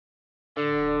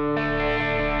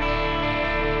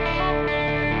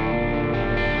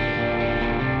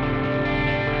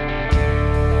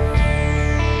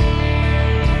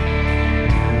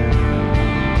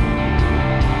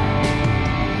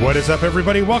What is up,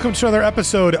 everybody? Welcome to another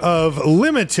episode of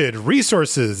Limited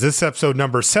Resources. This is episode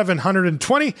number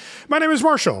 720. My name is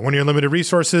Marshall, one of your Limited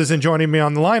Resources, and joining me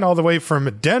on the line all the way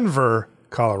from Denver,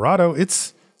 Colorado,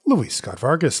 it's Luis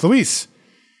Scott-Vargas. Luis,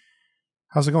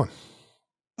 how's it going?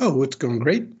 Oh, it's going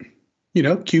great. You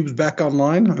know, Cube's back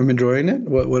online. I'm enjoying it.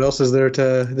 What else is there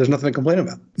there's nothing to complain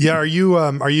about. Yeah, are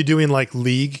you doing like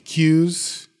league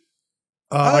queues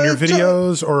on your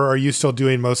videos, or are you still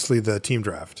doing mostly the team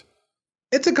draft?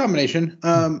 It's a combination.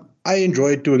 I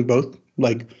enjoy doing both.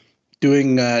 Like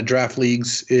doing draft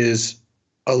leagues is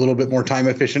a little bit more time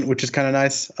efficient, which is kind of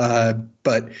nice.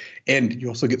 And you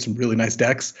also get some really nice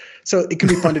decks. So it can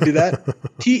be fun to do that.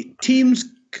 Teams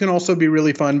can also be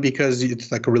really fun because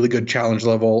it's like a really good challenge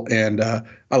level. And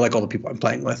I like all the people I'm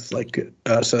playing with. So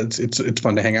it's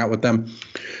fun to hang out with them.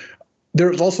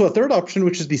 There's also a third option,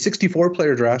 which is the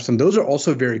 64-player drafts. And those are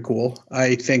also very cool.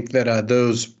 I think that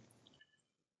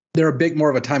they're a bit more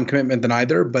of a time commitment than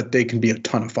either, but they can be a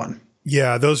ton of fun.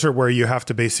 Yeah, those are where you have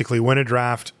to basically win a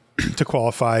draft to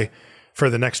qualify for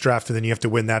the next draft, and then you have to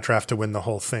win that draft to win the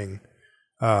whole thing.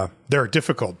 They're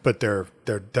difficult, but they're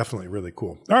definitely really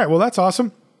cool. All right, well, that's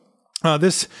awesome.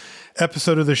 This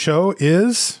episode of the show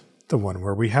is the one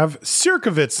where we have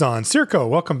Sierkovitz on. Sierko,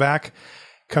 welcome back.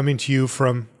 Coming to you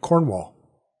from Cornwall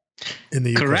in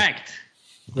the UK. Correct.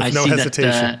 With no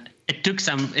hesitation. It took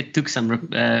some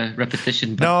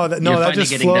repetition. But no, that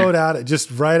just flowed out.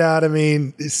 Just right out. I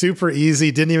mean, super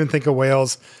easy. Didn't even think of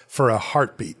Wales for a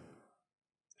heartbeat.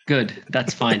 Good.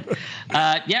 That's fine.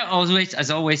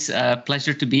 As always,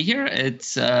 pleasure to be here.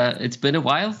 It's been a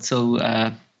while,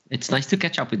 so it's nice to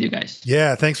catch up with you guys.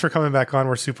 Yeah, thanks for coming back on.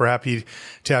 We're super happy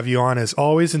to have you on as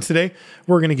always. And today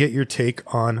we're going to get your take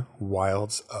on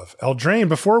Wilds of Eldraine.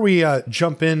 Before we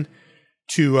jump in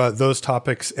to those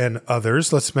topics and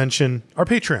others, let's mention our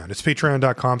Patreon. It's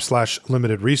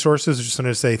patreon.com/limited resources. I just want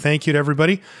to say thank you to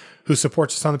everybody who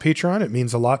supports us on the Patreon. It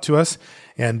means a lot to us.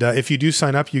 And if you do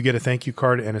sign up, you get a thank you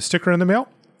card and a sticker in the mail.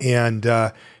 And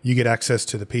you get access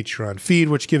to the Patreon feed,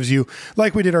 which gives you,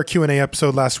 like we did our Q&A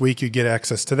episode last week, you get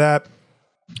access to that.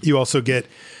 You also get,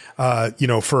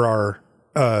 for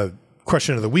our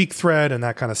question of the week thread and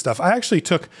that kind of stuff. I actually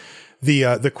took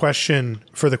the question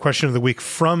of the week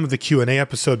from the Q&A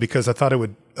episode because I thought it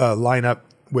would line up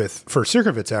for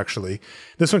Sierkovitz, actually.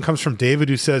 This one comes from David,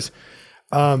 who says,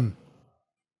 so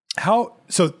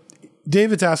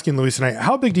David's asking Luis and I,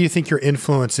 how big do you think your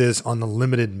influence is on the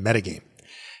limited metagame?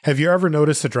 Have you ever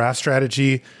noticed a draft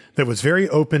strategy that was very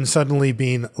open suddenly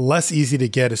being less easy to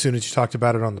get as soon as you talked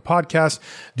about it on the podcast?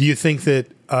 Do you think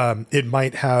that it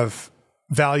might have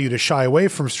value to shy away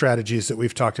from strategies that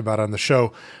we've talked about on the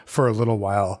show for a little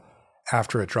while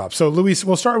after it drops? So, Luis,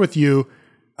 we'll start with you.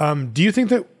 Do you think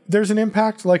that there's an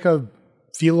impact, like a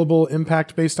feelable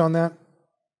impact based on that?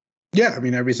 Yeah, I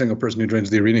mean, every single person who joins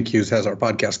the Arena Queues has our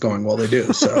podcast going while they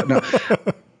do. So, no.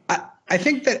 I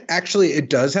think that actually it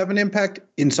does have an impact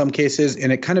in some cases,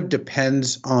 and it kind of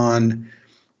depends on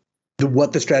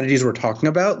what the strategies we're talking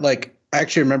about. Like, I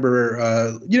actually remember,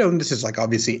 and this is like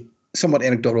obviously somewhat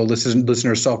anecdotal,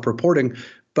 listener self-reporting,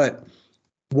 but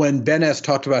when Ben S.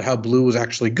 talked about how blue was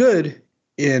actually good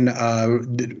in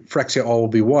Phyrexia All Will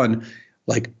Be One,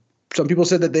 like some people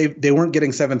said that they weren't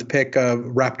getting 7th pick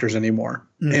Raptors anymore.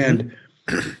 Mm-hmm. And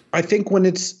I think when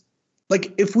it's,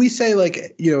 like, if we say,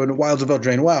 like, in Wilds of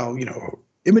Eldraine, wow,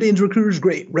 Imadane's Recruiter's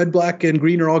great. Red, black, and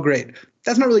green are all great.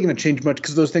 That's not really going to change much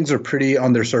because those things are pretty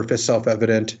on their surface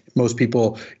self-evident. Most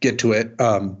people get to it.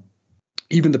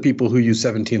 Even the people who use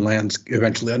 17lands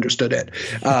eventually understood it.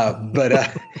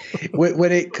 But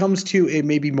when it comes to a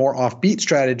maybe more offbeat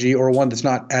strategy or one that's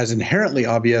not as inherently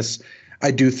obvious,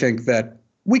 I do think that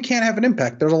we can have an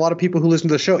impact. There's a lot of people who listen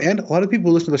to the show, and a lot of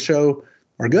people who listen to the show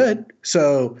are good.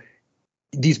 So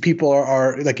these people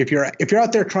are like, if you're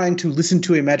out there trying to listen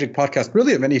to a Magic podcast,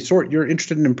 really of any sort, you're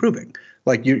interested in improving.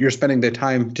 Like you're spending the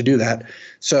time to do that.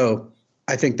 So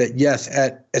I think that yes,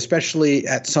 especially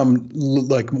at some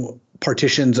like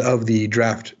partitions of the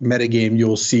draft metagame,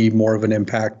 you'll see more of an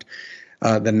impact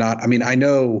than not. I mean, I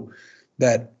know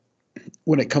that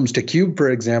when it comes to Cube, for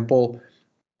example,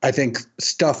 I think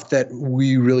stuff that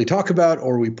we really talk about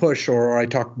or we push or I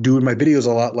do in my videos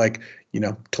a lot, like,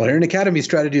 Tolarian Academy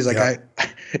strategies. Like I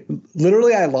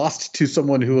lost to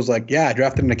someone who was like, yeah, I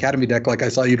drafted an Academy deck like I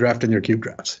saw you draft in your Cube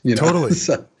drafts. Totally.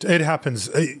 So, it happens.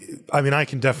 I mean,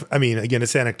 again,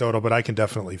 it's anecdotal, but I can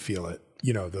definitely feel it,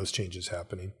 those changes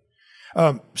happening.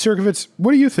 Sierkovitz,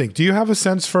 what do you think? Do you have a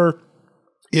sense for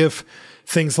if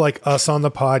things like us on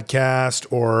the podcast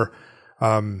or,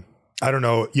 I don't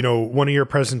know, one of your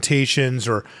presentations,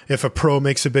 or if a pro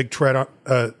makes a big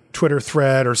Twitter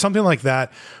thread or something like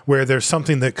that, where there's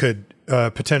something that could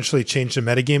potentially change the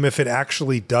metagame if it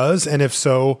actually does? And if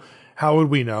so, how would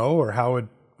we know, or how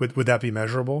would that be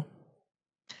measurable?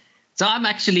 So I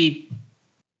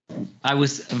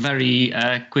was very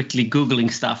quickly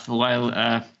Googling stuff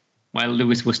while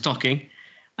Lewis was talking.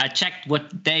 I checked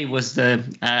what day was the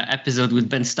episode with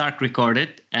Ben Stark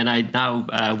recorded, and I now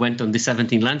went on the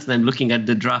 17lands, and I'm looking at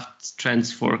the draft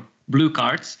trends for blue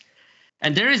cards.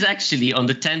 And there is actually on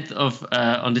the 10th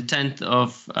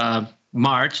of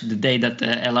March, the day that the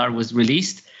LR was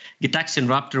released, Gitaxian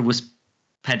Raptor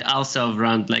had ALSA of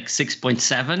around like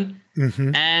 6.7,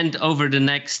 and over the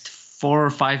next 4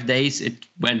 or 5 days, it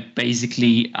went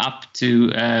basically up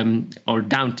to or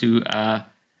down to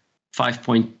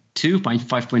 5.2,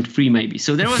 5.3 maybe.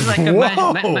 So there was like a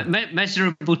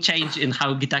measurable change in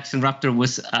how Gitaxian Raptor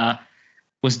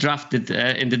was drafted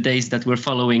in the days that were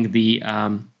following the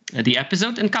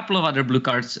episode, and a couple of other blue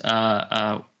cards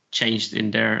changed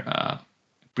in their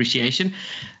appreciation.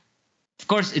 Of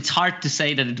course, it's hard to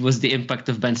say that it was the impact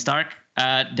of Ben Stark.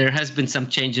 There has been some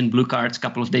change in blue cards a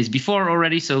couple of days before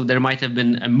already, so there might have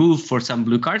been a move for some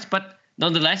blue cards, but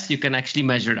nonetheless, you can actually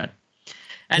measure that.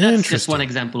 And that's just one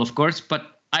example, of course,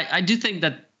 but I do think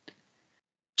that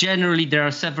generally there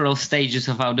are several stages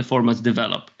of how the formats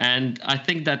develop. And I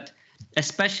think that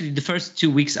especially the first 2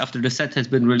 weeks after the set has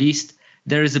been released,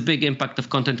 there is a big impact of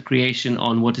content creation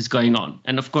on what is going on.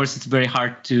 And of course, it's very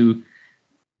hard to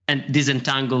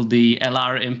disentangle the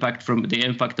LR impact from the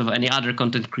impact of any other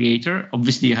content creator.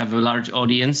 Obviously, you have a large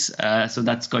audience, so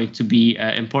that's going to be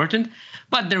important.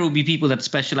 But there will be people that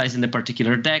specialize in a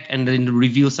particular deck and then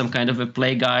reveal some kind of a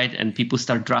play guide, and people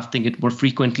start drafting it more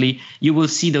frequently. You will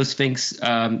see those things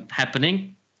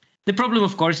happening. The problem,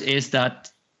 of course, is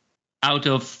that out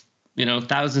of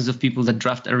thousands of people that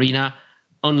draft Arena,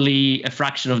 only a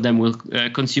fraction of them will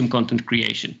consume content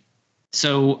creation.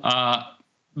 So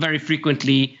very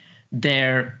frequently,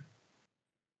 the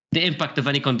impact of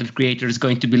any content creator is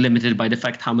going to be limited by the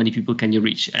fact how many people can you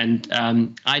reach. And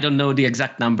I don't know the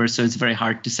exact numbers, so it's very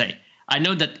hard to say. I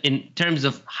know that in terms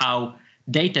of how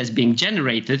data is being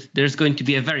generated, there's going to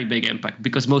be a very big impact,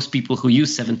 because most people who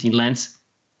use 17lands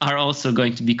are also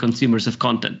going to be consumers of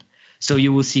content. So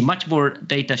you will see much more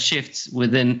data shifts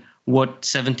within what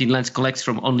 17lands collects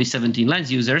from only 17lands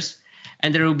users.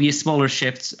 And there will be a smaller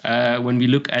shifts when we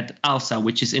look at ALSA,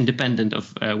 which is independent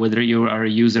of whether you are a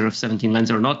user of 17lands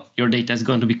or not. Your data is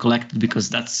going to be collected because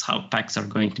that's how packs are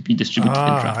going to be distributed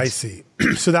in drafts. I see.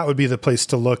 So that would be the place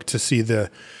to look to see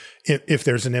if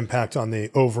there's an impact on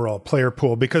the overall player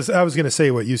pool. Because I was going to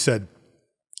say what you said,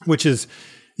 which is,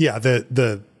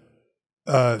 the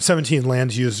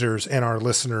 17lands users and our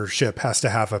listenership has to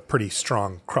have a pretty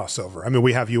strong crossover. I mean,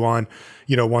 we have you on,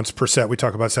 once per set. We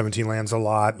talk about 17lands a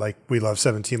lot. Like, we love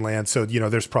 17lands. So,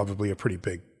 there's probably a pretty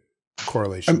big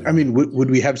correlation. I mean, would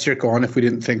we have Sierko on if we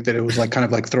didn't think that it was kind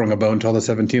of like throwing a bone to all the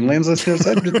 17lands listeners?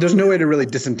 There's no way to really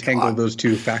disentangle those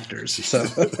two factors. So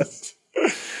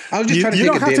I was just trying to you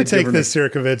don't have to take this,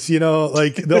 Sierkovitz.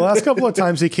 The last couple of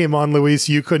times he came on, Luis,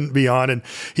 you couldn't be on, and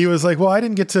he was like, "Well, I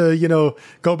didn't get to,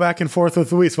 go back and forth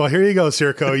with Luis." Well, here you go,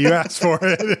 Sierko. You asked for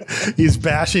it. He's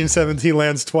bashing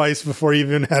 17lands twice before he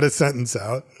even had a sentence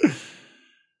out.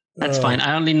 That's fine.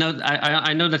 I know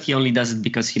that he only does it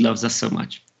because he loves us so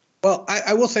much. Well,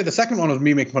 I will say the second one was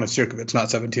me making fun of Sierkovitz, not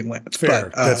 17lands.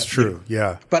 Fair. But, that's true.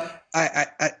 Yeah. But I,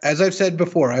 as I've said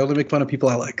before, I only make fun of people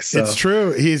I like. So. It's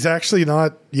true. He's actually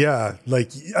not. Yeah.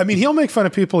 He'll make fun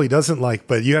of people he doesn't like,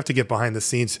 but you have to get behind the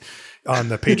scenes on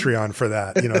the Patreon for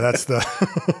that. That's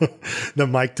the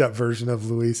mic'd up version of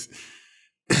Luis.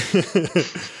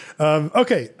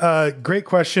 Okay. Great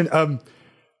question.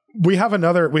 We have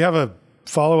a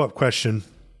follow-up question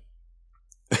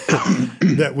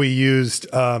that we used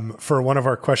for one of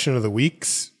our question of the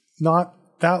weeks not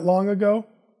that long ago.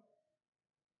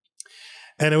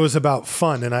 And it was about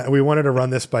fun. And we wanted to run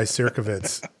this by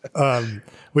Sierkovitz.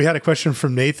 We had a question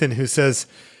from Nathan who says,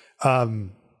 I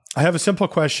have a simple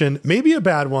question, maybe a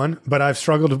bad one, but I've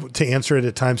struggled to answer it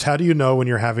at times. How do you know when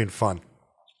you're having fun?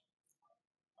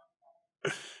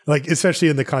 Especially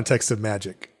in the context of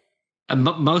Magic.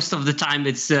 Most of the time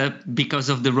it's because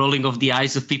of the rolling of the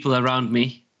eyes of people around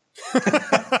me.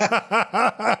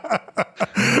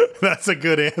 That's a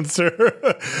good answer.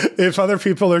 If other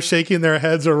people are shaking their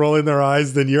heads or rolling their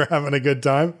eyes, then you're having a good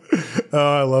time.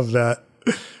 Oh, I love that.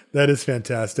 That is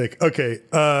fantastic. Okay,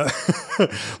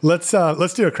 let's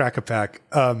do a Crack-a-Pack,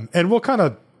 and we'll kind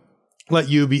of let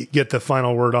you get the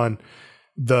final word on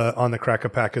the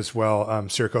Crack-a-Pack as well,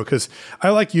 Sierko, because I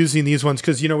like using these ones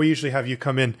because we usually have you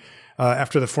come in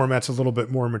after the format's a little bit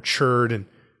more matured and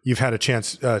you've had a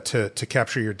chance to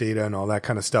capture your data and all that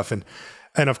kind of stuff. And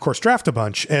and of course draft a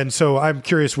bunch. And so I'm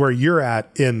curious where you're at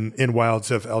in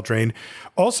Wilds of Eldraine.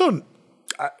 Also,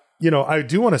 I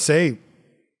do want to say,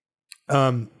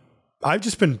 I've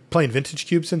just been playing Vintage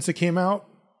Cube since it came out,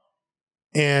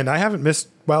 and I haven't missed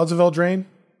Wilds of Eldraine.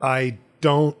 I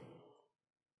don't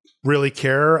really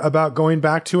care about going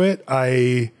back to it.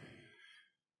 I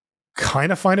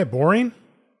kind of find it boring,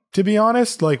 to be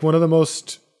honest. Like one of the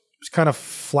most kind of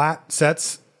flat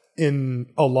sets in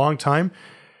a long time.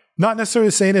 Not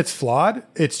necessarily saying it's flawed.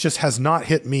 It just has not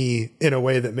hit me in a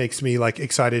way that makes me like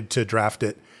excited to draft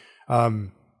it.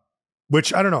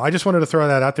 Which I don't know. I just wanted to throw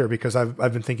that out there because I've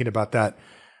been thinking about that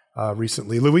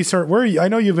recently. Luis, where are you? I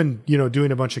know you've been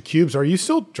doing a bunch of cubes. Are you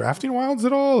still drafting Wilds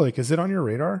at all? Like, is it on your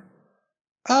radar?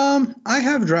 I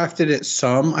have drafted it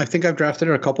some. I think I've drafted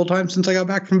it a couple times since I got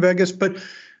back from Vegas. But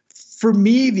for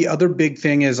me, the other big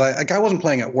thing is I wasn't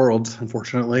playing at Worlds,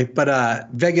 unfortunately, but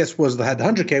Vegas had the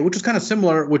 100K, which was kind of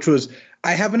similar, which was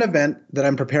I have an event that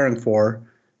I'm preparing for.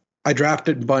 I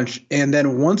drafted a bunch. And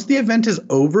then once the event is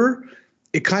over,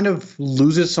 it kind of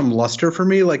loses some luster for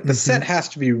me. Like the set has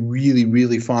to be really,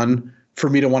 really fun for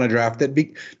me to want to draft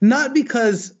it. Not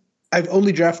because I've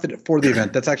only drafted it for the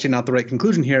event. That's actually not the right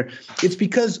conclusion here. It's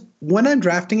because when I'm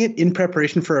drafting it in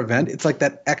preparation for an event, it's like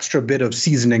that extra bit of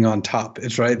seasoning on top.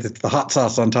 It's the hot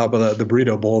sauce on top of the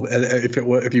burrito bowl,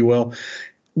 if you will.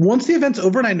 Once the event's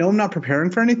over and I know I'm not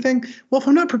preparing for anything, well, if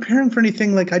I'm not preparing for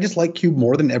anything, like I just like Cube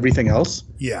more than everything else.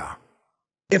 Yeah.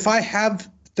 If I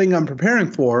have thing I'm preparing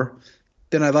for,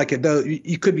 then I like it. Though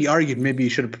you could be argued maybe you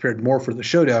should have prepared more for the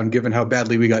showdown, given how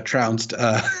badly we got trounced.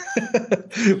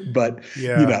 But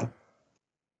yeah.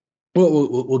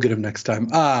 We'll get him next time.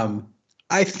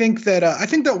 I think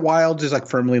that Wilds is like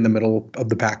firmly in the middle of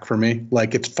the pack for me.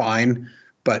 Like it's fine,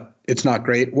 but it's not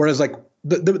great. Whereas like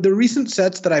the recent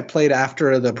sets that I played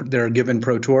after their given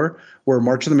Pro Tour were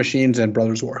March of the Machines and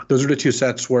Brothers War. Those are the two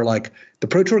sets where like the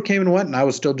Pro Tour came and went, and I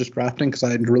was still just drafting because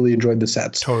I really enjoyed the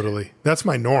sets. Totally, that's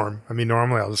my norm. I mean,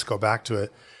 normally I'll just go back to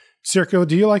it. Sierko,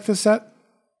 do you like this set?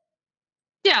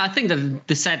 Yeah, I think that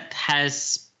the set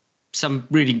has some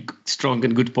really strong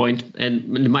and good point.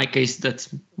 And in my case, that's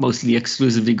mostly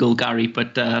exclusively Golgari,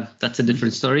 but that's a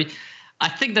different story. I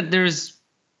think that there's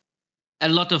a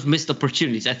lot of missed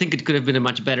opportunities. I think it could have been a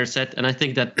much better set. And I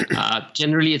think that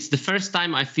generally it's the first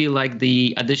time I feel like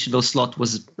the additional slot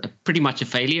was pretty much a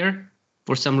failure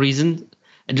for some reason.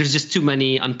 And there's just too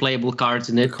many unplayable cards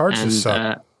in it. The cards just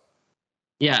suck.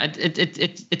 Yeah,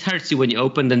 it hurts you when you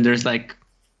open and there's like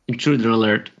intruder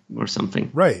alert or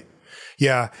something. Right.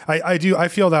 Yeah, I do. I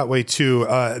feel that way too.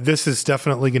 This is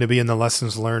definitely going to be in the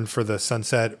lessons learned for the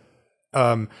Sunset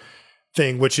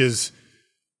thing, which is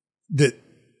that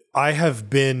I have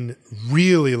been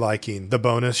really liking the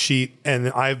bonus sheet, and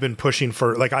I've been pushing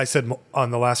for, like I said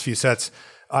on the last few sets,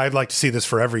 I'd like to see this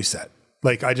for every set.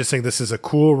 Like, I just think this is a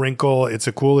cool wrinkle. It's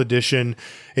a cool addition.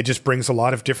 It just brings a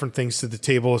lot of different things to the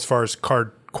table as far as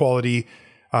card quality,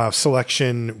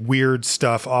 selection, weird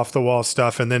stuff, off the wall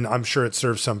stuff. And then I'm sure it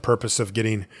serves some purpose of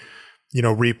getting,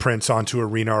 reprints onto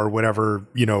Arena or whatever,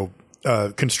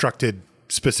 constructed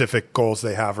specific goals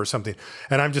they have or something.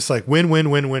 And I'm just like, win, win,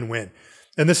 win, win, win.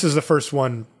 And this is the first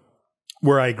one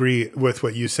where I agree with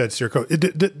what you said, Sierko.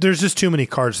 There's just too many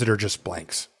cards that are just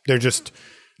blanks.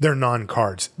 They're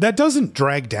non-cards. That doesn't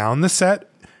drag down the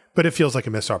set, but it feels like a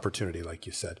missed opportunity, like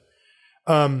you said.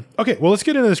 Okay, well, let's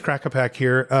get into this crack-a-pack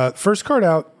here. First card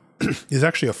out is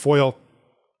actually a foil.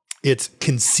 It's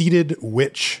Conceited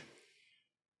Witch,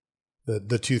 the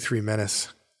 2/3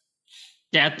 menace.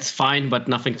 Yeah, it's fine, but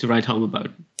nothing to write home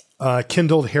about.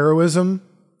 Kindled Heroism,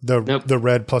 the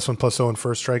red +1/+0 and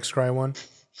first strike scry one.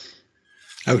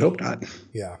 I would hope not.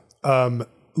 Yeah.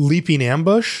 Leaping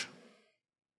Ambush.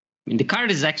 I mean, the card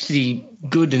is actually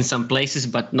good in some places,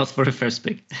 but not for the first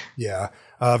pick. Yeah.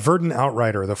 Verdant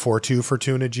Outrider, the 4/2 for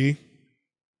 2 and a G.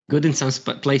 Good in some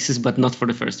places, but not for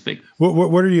the first pick.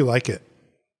 Where do you like it?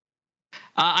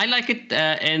 I like it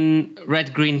in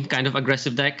red-green kind of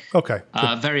aggressive deck. Okay.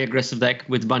 Very aggressive deck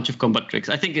with a bunch of combat tricks.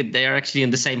 I think they are actually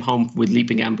in the same home with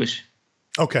Leaping Ambush.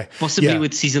 Okay. Possibly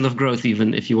with Season of Growth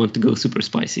even, if you want to go super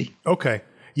spicy. Okay.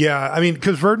 Yeah, I mean,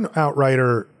 because Verdant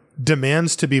Outrider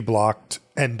demands to be blocked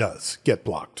and does get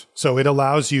blocked. So it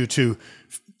allows you to,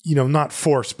 not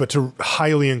force, but to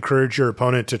highly encourage your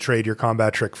opponent to trade your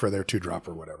combat trick for their 2-drop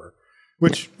or whatever.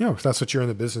 Which, if that's what you're in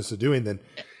the business of doing, then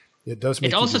it does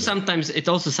make it also sometimes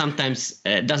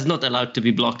does not allow it to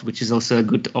be blocked, which is also a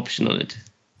good option on it.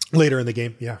 Later in the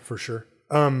game, yeah, for sure.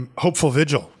 Hopeful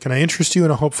Vigil. Can I interest you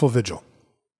in a Hopeful Vigil?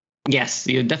 Yes,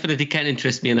 you definitely can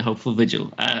interest me in a Hopeful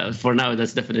Vigil. For now,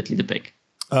 that's definitely the pick.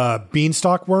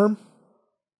 Beanstalk Worm.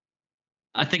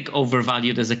 I think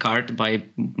overvalued as a card by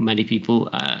many people.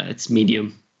 It's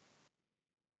medium.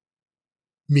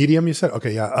 Medium, you said?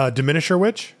 Okay, yeah. Diminisher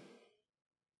Witch?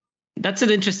 That's an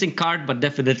interesting card, but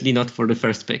definitely not for the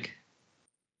first pick.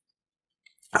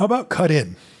 How about Cut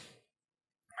In?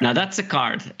 Now that's a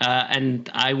card, and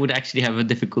I would actually have a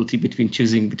difficulty between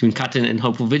choosing between Cut In and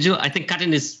Hopeful Vigil. I think Cut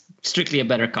In is strictly a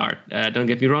better card, don't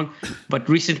get me wrong, but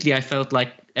recently I felt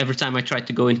like every time I tried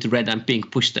to go into red, I'm being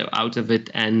pushed out of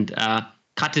it, and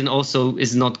Cut In also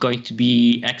is not going to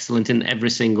be excellent in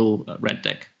every single red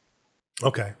deck.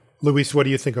 Okay. Luis, what do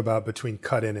you think about between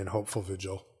Cut In and Hopeful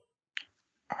Vigil?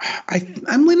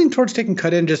 I'm leaning towards taking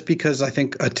Cut In just because I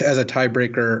think as a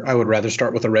tiebreaker, I would rather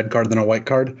start with a red card than a white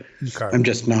card. Okay.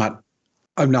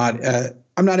 I'm not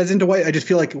as into white. I just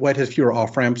feel like white has fewer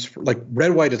off ramps. Like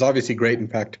red white is obviously great. In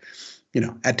fact,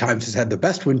 at times has had the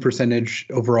best win percentage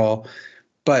overall.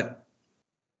 But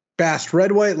fast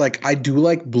red white, like I do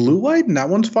like blue white, and that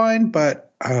one's fine.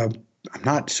 But I'm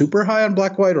not super high on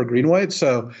black white or green white.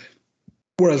 So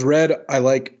whereas red, I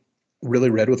like really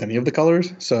red with any of the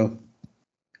colors. So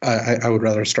I would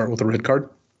rather start with a red card.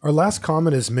 Our last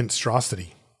common is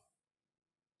Minstrosity.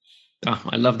 Oh,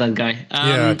 I love that guy.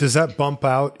 Yeah, does that bump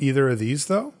out either of these,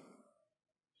 though?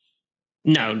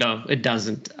 No, it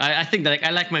doesn't. I think that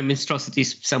I like my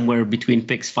Minstrosities somewhere between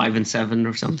picks 5 and 7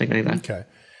 or something like that. Okay.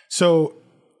 So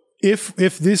if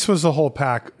this was a whole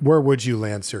pack, where would you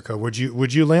land, Sirko?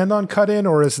 Would you land on Cut In,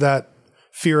 or is that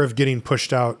fear of getting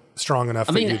pushed out strong enough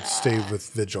that you'd stay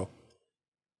with Vigil?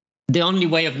 The only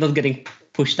way of not getting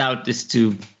pushed out is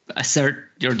to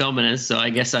assert your dominance. So I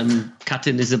guess Cut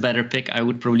In is a better pick. I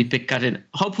would probably pick Cut In.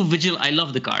 Hopeful Vigil, I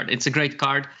love the card. It's a great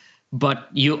card, but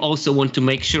you also want to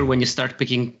make sure when you start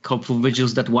picking Hopeful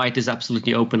Vigils that white is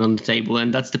absolutely open on the table.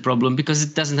 And that's the problem because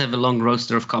it doesn't have a long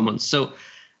roster of commons. So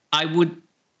I would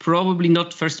probably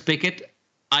not first pick it.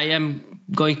 I am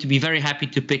going to be very happy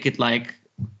to pick it like,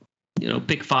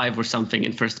 pick 5 or something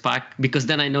in first pack, because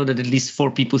then I know that at least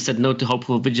 4 people said no to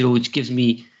Hopeful Vigil, which gives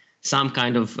me some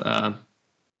kind of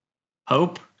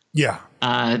hope. Yeah.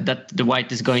 That the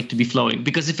white is going to be flowing.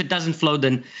 Because if it doesn't flow,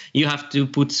 then you have to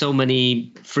put so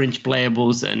many fringe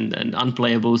playables and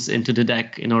unplayables into the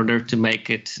deck in order to make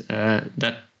it.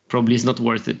 That probably is not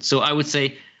worth it. So I would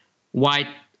say white,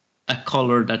 a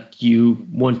color that you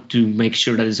want to make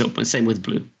sure that is open. Same with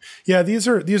blue. Yeah, these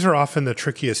are often the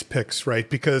trickiest picks, right?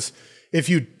 Because if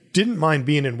you didn't mind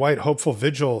being in white, Hopeful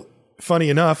Vigil, funny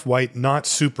enough, white not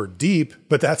super deep,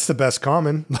 but that's the best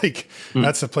common. Like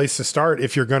that's the place to start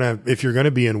if you're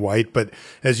gonna be in white. But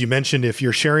as you mentioned, if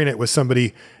you're sharing it with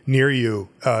somebody near you,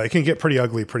 it can get pretty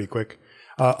ugly pretty quick.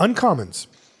 Uncommons.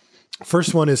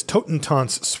 First one is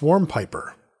Totentant's Swarm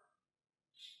Piper.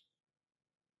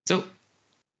 So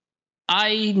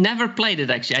I never played it,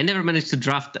 actually. I never managed to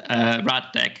draft a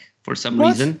rat deck for some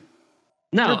reason.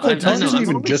 No, it's not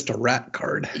even just a rat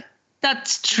card.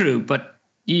 That's true, but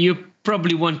you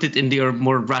probably want it in your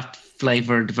more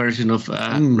rat-flavored version of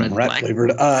red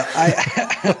rat-flavored.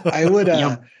 I would...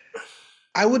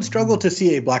 I would struggle to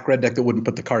see a black-red deck that wouldn't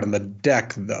put the card in the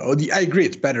deck, though. I agree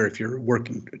it's better if you're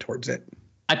working towards it.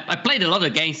 I played a lot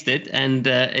against it, and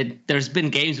there's been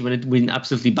games when it's been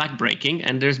absolutely backbreaking,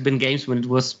 and there's been games when it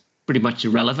was pretty much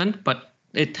irrelevant, but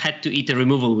it had to eat a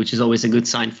removal, which is always a good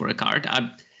sign for a card.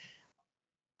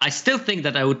 I still think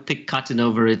that I would pick Cut In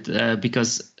over it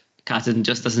because Cut In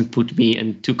just doesn't put me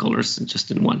in 2 colors,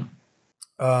 just in 1.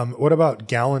 What about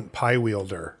Gallant Pie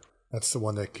Wielder? That's the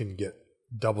one that can get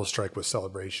double strike with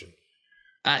Celebration.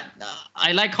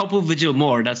 I like Hopeful Vigil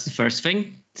more. That's the first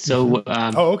thing. So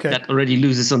okay. That already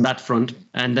loses on that front.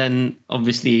 And then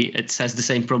obviously it has the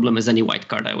same problem as any white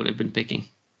card I would have been picking.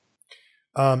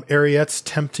 Ariette's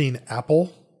Tempting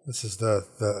Apple. This is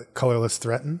the colorless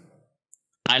threaten.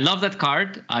 I love that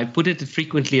card. I put it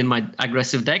frequently in my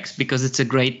aggressive decks because it's a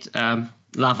great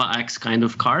Lava Axe kind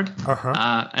of card.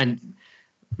 And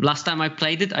last time I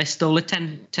played it, I stole a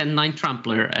 10-9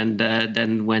 Trampler and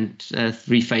then went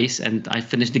 3-face, and I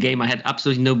finished the game. I had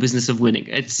absolutely no business of winning.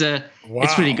 It's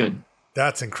really good.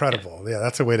 That's incredible. Yeah,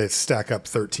 that's a way to stack up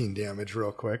 13 damage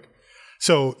real quick.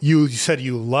 So you said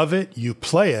you love it, you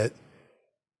play it.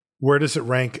 Where does it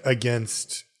rank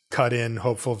against Cut In,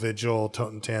 Hopeful Vigil,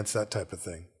 Totentants, that type of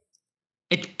thing?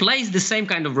 It plays the same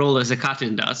kind of role as a Cut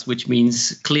In does, which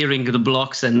means clearing the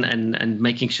blocks and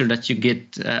making sure that you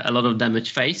get a lot of damage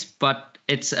face. But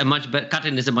it's a much better. Cut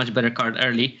In is a much better card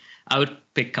early. I would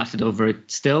pick Cut In over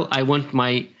it still. I want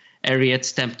my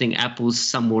Ariette's Tempting Apples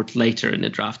somewhat later in the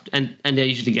draft, and I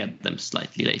usually get them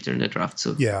slightly later in the draft.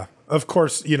 So yeah, of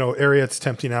course, Ariette's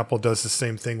Tempting Apple does the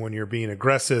same thing when you're being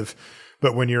aggressive.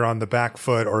 But when you're on the back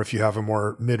foot, or if you have a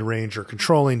more mid-range or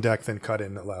controlling deck, then Cut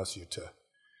In allows you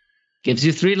Gives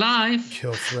you 3 life.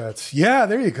 Kill threats. Yeah,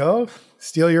 there you go.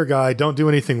 Steal your guy. Don't do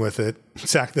anything with it.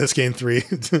 Sack this game 3.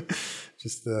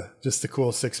 just the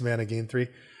cool 6 mana game 3.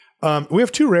 We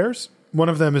have 2 rares. One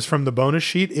of them is from the bonus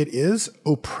sheet. It is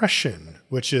Oppression,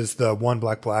 which is the 1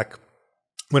 black.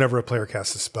 Whenever a player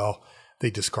casts a spell,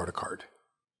 they discard a card.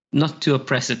 Not too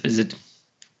oppressive, is it?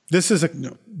 This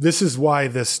is why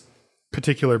this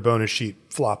particular bonus sheet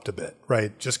flopped a bit,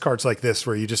 right? Just cards like this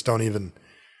where you just don't even...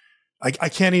 I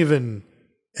can't even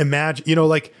imagine... You know,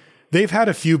 like, they've had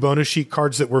a few bonus sheet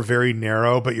cards that were very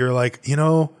narrow, but you're like, you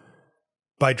know,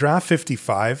 by draft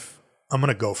 55, I'm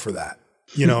going to go for that.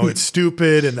 You know, it's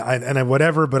stupid and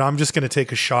whatever, but I'm just going to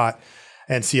take a shot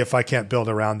and see if I can't build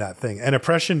around that thing. And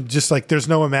Oppression, just like, there's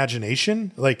no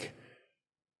imagination. Like,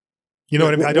 you know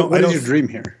what I mean? What is your dream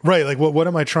here? Right. Like, what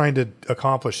am I trying to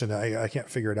accomplish? And I can't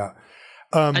figure it out.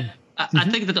 I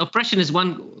think that Oppression is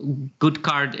one good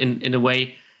card in a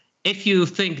way. If you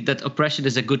think that Oppression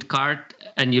is a good card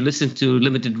and you listen to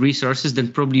Limited Resources,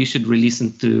 then probably you should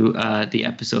re-listen to the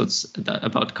episodes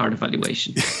about card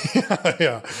evaluation.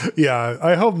 Yeah.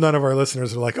 I hope none of our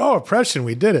listeners are like, oh, Oppression,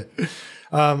 we did it.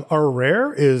 Our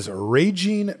rare is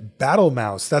Raging Battle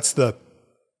Mouse. That's the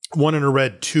 1 in a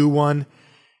red 2/1.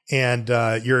 And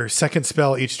your second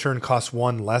spell each turn costs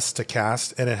 1 less to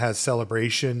cast, and it has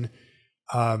Celebration.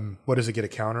 What does it get, a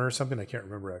counter or something? I can't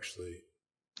remember actually.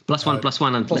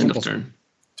 +1/+1 until end of turn.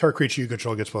 Target creature you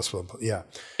control gets +1. Yeah.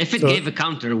 If it gave a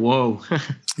counter, whoa.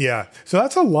 Yeah. So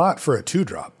that's a lot for a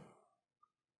 2-drop.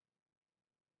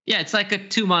 Yeah, it's like a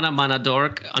 2 mana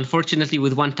dork. Unfortunately,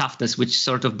 with 1 toughness, which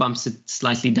sort of bumps it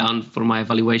slightly down for my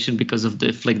evaluation because of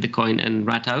the Flick the Coin and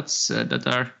rat outs that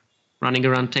are running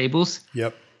around tables.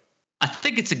 Yep. I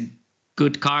think it's a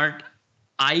good card.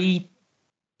 I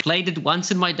played it once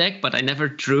in my deck, but I never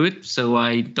drew it, so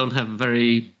I don't have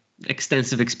very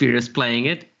extensive experience playing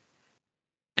it.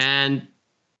 And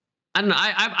I don't know,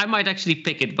 I might actually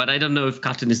pick it, but I don't know if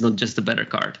Cut-In is not just a better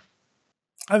card.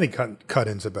 I think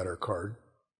Cut-In's a better card.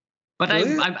 But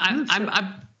really?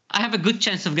 I have a good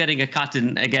chance of getting a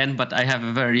Cut-In again, but I have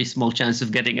a very small chance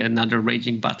of getting another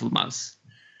Raging Battle Mouse.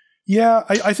 Yeah,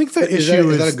 I think the issue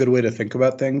is that a good way to think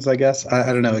about things, I guess?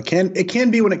 I don't know. It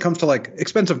can be when it comes to like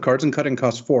expensive cards, and Cut-In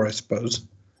costs 4, I suppose.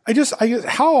 I guess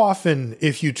how often,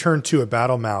 if you turn to a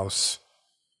Battle Mouse,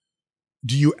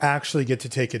 do you actually get to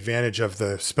take advantage of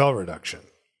the spell reduction?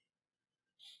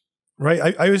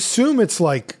 Right? I assume it's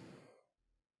like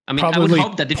I would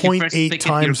hope that if you first pick 0.8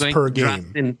 times per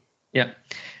game. Yeah.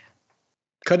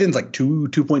 Cut-In's like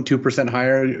 2.2%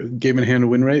 higher game in hand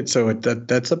win rate, so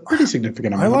that's a pretty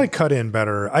significant amount. I like Cut-In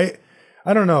better. I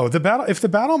don't know. If the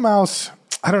Battle Mouse,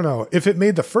 I don't know if it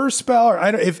made the first spell, or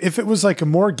if it was like a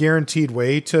more guaranteed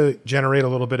way to generate a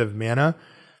little bit of mana,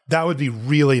 that would be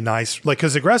really nice. Like,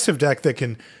 because aggressive deck that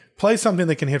can play something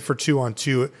that can hit for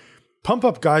 2-on-2, pump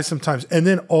up guys sometimes, and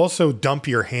then also dump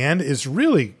your hand is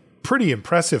really pretty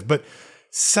impressive. But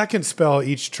second spell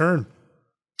each turn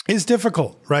is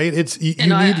difficult, right? You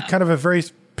need kind of a very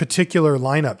particular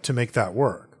lineup to make that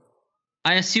work.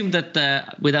 I assume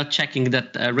that without checking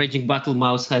that Raging Battle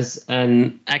Mouse has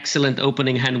an excellent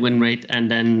opening hand win rate and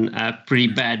then a pretty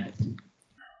bad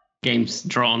games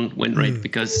drawn win rate,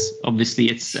 because obviously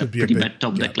it's a pretty bad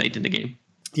top deck late in the game.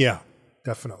 Yeah,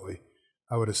 definitely.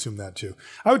 I would assume that too.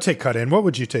 I would take Cut-In. What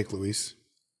would you take, Luis?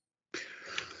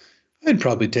 I'd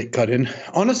probably take Cut-In.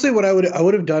 Honestly, what I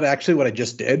would have done actually what I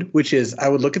just did, which is I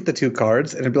would look at the 2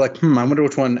 cards and I'd be like, I wonder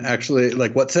which one actually,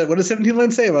 like, what does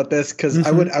 17lands say about this? Because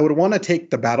I would want to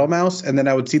take the Battle Mouse, and then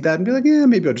I would see that and be like, yeah,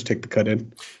 maybe I'll just take the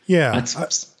Cut-In. Yeah,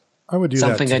 I would do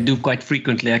something that I do quite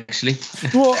frequently, actually.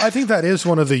 Well, I think that is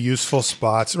one of the useful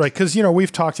spots, right? Because,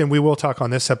 we've talked, and we will talk on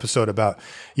this episode about,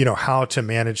 how to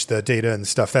manage the data and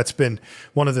stuff. That's been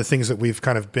one of the things that we've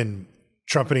kind of been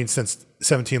trumpeting since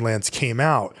 17lands came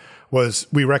out. Was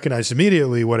we recognized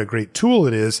immediately what a great tool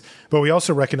it is, but we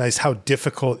also recognize how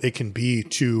difficult it can be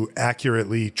to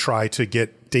accurately try to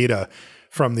get data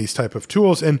from these type of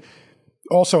tools, and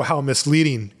also how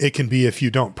misleading it can be if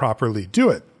you don't properly do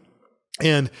it.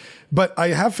 But I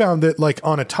have found that, like,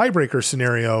 on a tiebreaker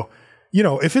scenario,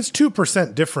 if it's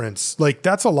 2% difference, like,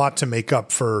 that's a lot to make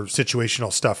up for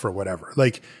situational stuff or whatever.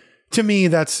 Like, to me,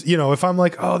 that's, if I'm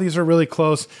like, oh, these are really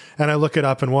close, and I look it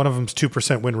up and one of them's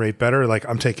 2% win rate better, like,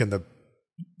 I'm taking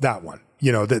that one.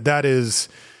 That is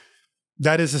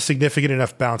a significant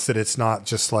enough bounce that it's not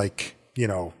just like,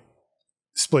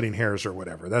 splitting hairs or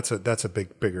whatever. That's a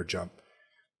bigger jump.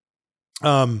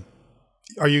 Are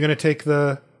you going to take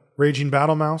the Raging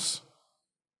Battle Mouse?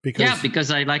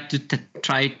 Because I like to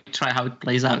try how it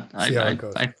plays out.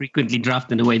 I frequently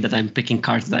draft in a way that I'm picking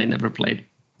cards that I never played.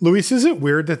 Luis, is it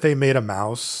weird that they made a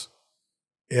mouse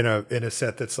in a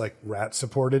set that's like rat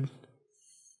supported.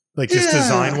 Like just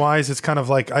design wise, it's kind of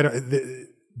like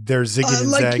they're zigging and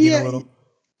zagging a little.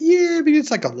 Yeah, I mean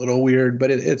it's like a little weird, but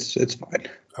it's fine.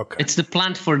 Okay. It's the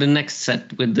plant for the next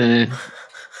set with the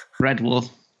red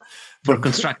wool for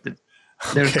constructed.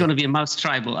 There's going to be a mouse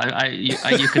tribal. You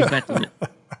can bet on it.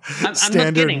 I'm Standard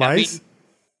not kidding. mice.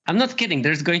 I'm not kidding.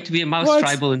 There's going to be a mouse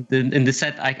tribal in the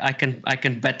set. I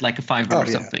can bet like a $5 or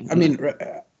something. I mean,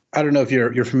 I don't know if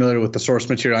you're familiar with the source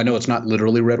material. I know it's not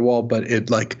literally Redwall, but it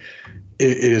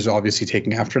is obviously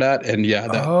taking after that. And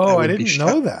I didn't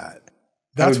know that.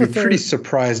 I would be pretty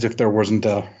surprised if there wasn't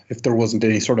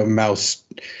any sort of mouse,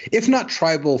 if not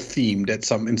tribal themed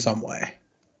in some way.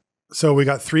 So we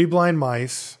got 3 blind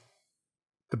mice,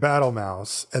 the battle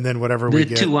mouse, and then whatever we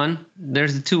get. The 2-1.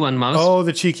 There's the 2-1 mouse. Oh,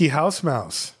 the cheeky house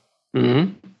mouse.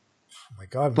 Mm-hmm. Oh my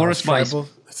God, Forest mouse tribal.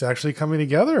 It's actually coming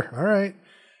together. All right.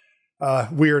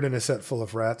 Weird in a set full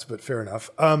of rats, but fair enough.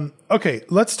 Okay,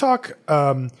 let's talk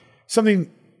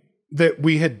something that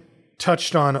we had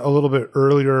touched on a little bit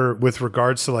earlier with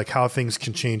regards to like how things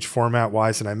can change format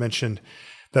wise. And I mentioned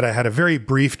that I had a very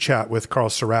brief chat with Carl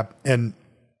Serap, and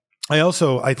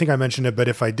I think I mentioned it, but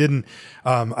if I didn't,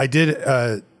 I did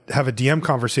have a DM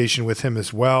conversation with him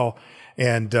as well.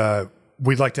 And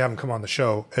we'd like to have him come on the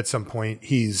show at some point.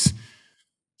 He's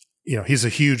a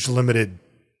huge limited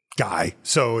guy,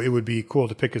 so it would be cool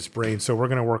to pick his brain. So we're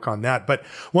going to work on that. But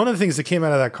one of the things that came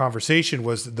out of that conversation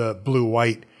was the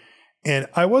blue-white. And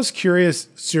I was curious,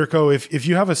 Sierko, if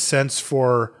you have a sense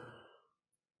for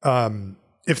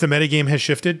if the metagame has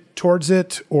shifted towards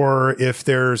it, or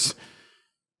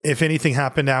if anything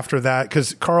happened after that,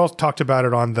 because Carl talked about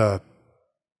it on the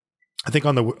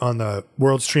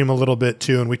World stream a little bit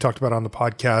too, and we talked about it on the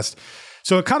podcast.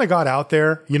 So it kind of got out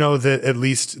there, that at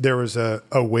least there was a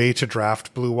way to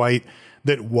draft blue-white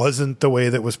that wasn't the way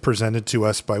that was presented to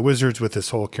us by Wizards with this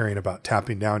whole caring about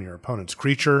tapping down your opponent's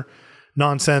creature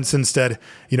nonsense. Instead,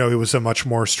 it was a much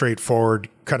more straightforward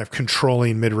kind of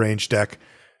controlling mid-range deck,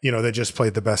 that just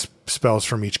played the best spells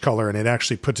from each color, and it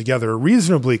actually put together a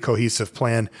reasonably cohesive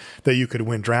plan that you could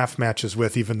win draft matches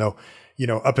with, even though,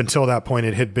 up until that point,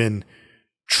 it had been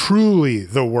truly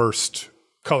the worst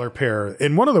color pair,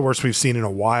 and one of the worst we've seen in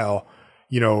a while.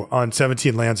 On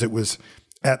 17 lands, it was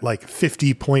at like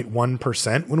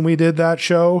 50.1% when we did that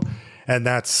show, and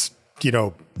that's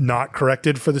not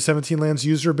corrected for the 17 lands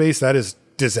user base. That is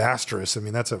disastrous. I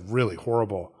mean, that's a really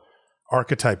horrible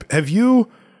archetype. Do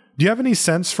you have any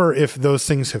sense for if those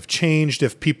things have changed,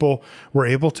 if people were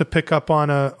able to pick up on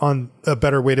a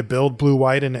better way to build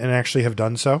blue-white and actually have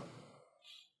done so?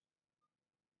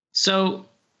 So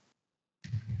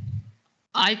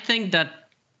I think that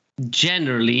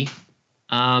generally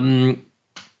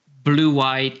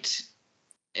blue-white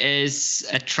is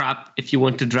a trap if you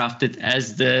want to draft it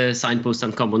as the Signpost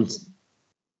Uncommons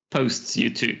posts you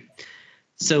to.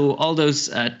 So all those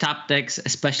tap decks,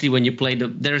 especially when you play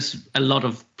there's a lot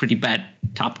of pretty bad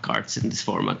top cards in this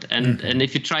format. And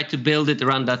if you try to build it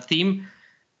around that theme,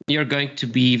 you're going to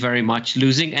be very much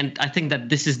losing. And I think that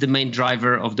this is the main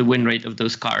driver of the win rate of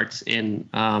those cards in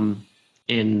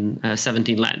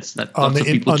 17 lands. That on the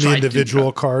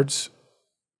individual cards?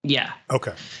 Yeah.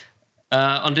 Okay.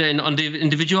 On the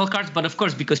individual cards, but of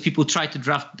course, because people try to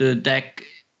draft the deck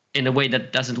in a way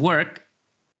that doesn't work,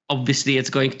 obviously it's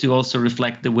going to also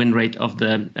reflect the win rate of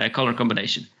the color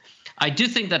combination. I do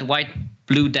think that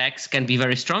white-blue decks can be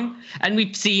very strong, and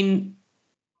we've seen,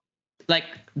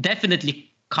 definitely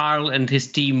Carl and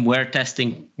his team were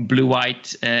testing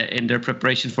blue-white in their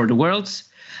preparation for the Worlds,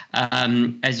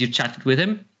 as you chatted with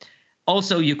him.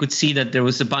 Also, you could see that there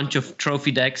was a bunch of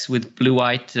trophy decks with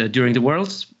blue-white during the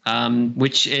Worlds,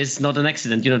 which is not an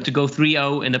accident. To go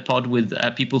 3-0 in a pod with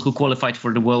people who qualified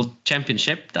for the World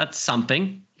Championship, that's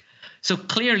something. So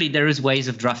clearly there is ways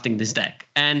of drafting this deck.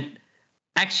 And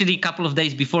actually, a couple of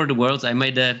days before the Worlds, I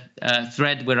made a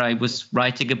thread where I was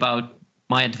writing about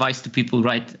my advice to people,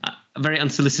 very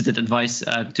unsolicited advice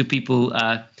to people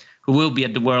who will be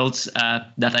at the Worlds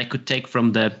that I could take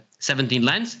from the 17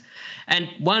 lands. And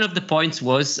one of the points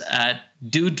was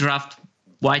do draft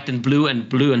white and blue and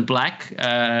black.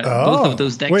 Both of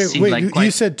those decks seem like quite...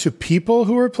 You said to people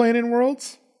who were playing in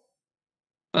Worlds?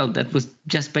 Well, that was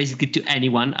just basically to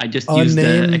anyone. I just used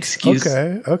the excuse.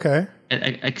 Okay.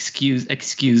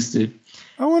 Excuse the...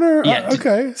 I wonder... Yeah,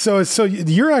 okay. So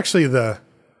you're actually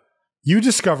you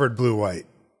discovered blue-white.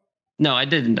 No, I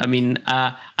didn't. I mean,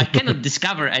 I cannot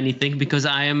discover anything because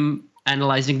I am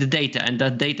analyzing the data, and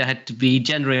that data had to be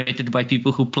generated by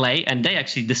people who play, and they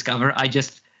actually discover. I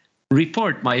just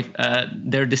report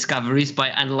their discoveries by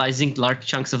analyzing large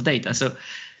chunks of data. So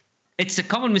it's a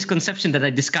common misconception that I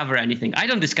discover anything. I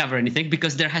don't discover anything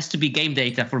because there has to be game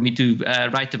data for me to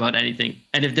write about anything.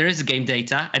 And if there is game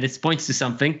data and it points to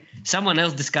something, someone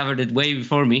else discovered it way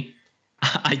before me.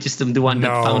 I just am the one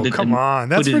that found it. No, come on.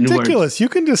 That's ridiculous. You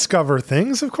can discover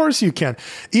things. Of course you can.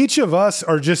 Each of us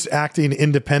are just acting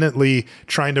independently,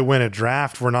 trying to win a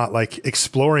draft. We're not like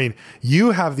exploring.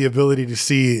 You have the ability to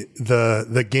see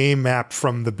the game map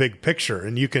from the big picture,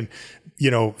 and you can,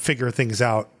 figure things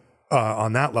out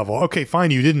on that level. Okay,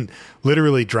 fine. You didn't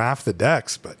literally draft the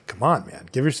decks, but come on, man.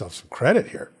 Give yourself some credit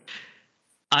here.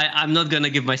 I'm not going to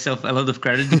give myself a lot of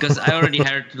credit because I already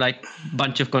heard like a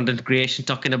bunch of content creation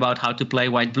talking about how to play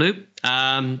white-blue.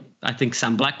 I think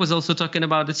Sam Black was also talking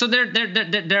about it. So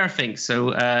there are things.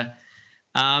 So,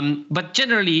 but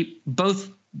generally, both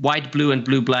white-blue and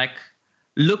blue-black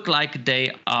look like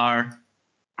they are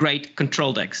great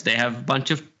control decks. They have a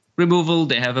bunch of removal.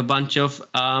 They have a bunch of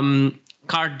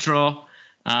card draw.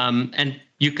 And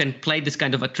you can play this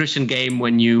kind of attrition game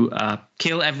when you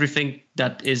kill everything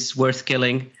that is worth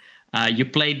killing. You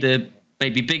play the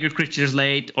maybe bigger creatures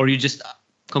late, or you just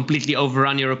completely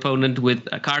overrun your opponent with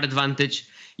a card advantage.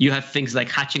 You have things like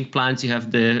hatching plants. You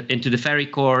have the Into the Fairy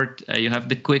Court. You have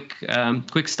the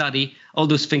quick study. All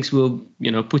those things will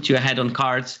put you ahead on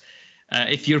cards.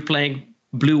 If you're playing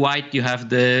blue-white, you have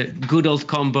the good old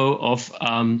combo of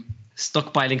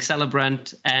stockpiling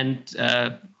Celebrant and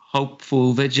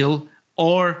Hopeful Vigil.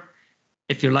 Or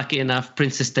if you're lucky enough,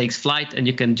 Princess Takes Flight, and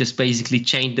you can just basically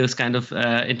chain those kind of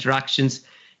interactions.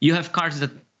 You have cards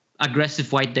that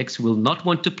aggressive white decks will not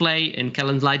want to play in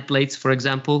Kellen Lightblades, for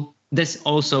example. This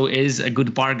also is a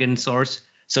good bargain source.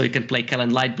 So you can play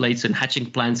Kellen Lightblades and Hatching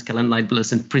Plants, Kellen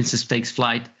Lightblades and Princess Takes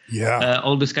Flight. Yeah.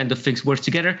 All those kind of things work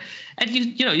together. And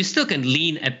you still can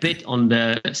lean a bit on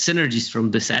the synergies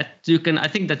from the set. I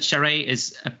think that Charade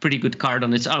is a pretty good card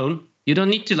on its own. You don't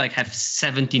need to have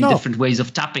 17 different ways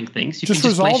of tapping things. You can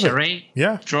just play Charade,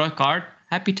 draw a card,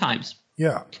 happy times.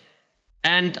 Yeah.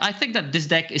 And I think that this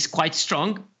deck is quite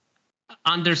strong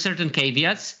under certain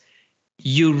caveats.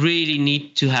 You really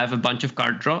need to have a bunch of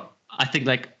card draw. I think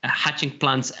Hatching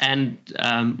Plants and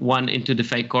one Into the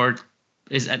Fake Court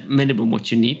is at minimum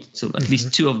what you need. So at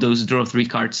least 2 of those draw 3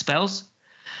 card spells.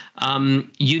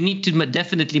 You need to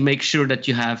definitely make sure that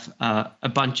you have a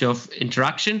bunch of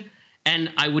interaction.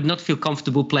 And I would not feel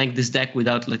comfortable playing this deck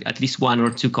without at least 1 or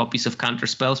 2 copies of counter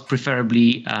spells,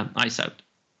 preferably Ice Out.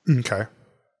 Okay.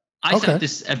 Ice Out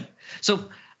is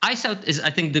Ice Out is,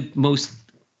 I think, the most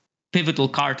pivotal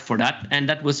card for that, and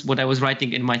that was what I was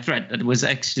writing in my thread. That was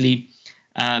actually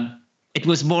it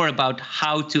was more about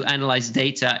how to analyze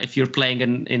data if you're playing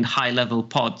in high level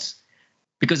pods,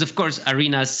 because of course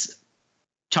Arena's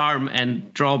charm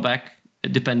and drawback,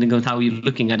 depending on how you're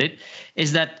looking at it,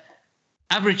 is that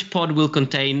average pod will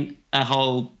contain a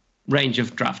whole range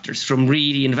of drafters, from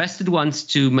really invested ones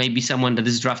to maybe someone that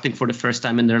is drafting for the first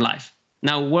time in their life.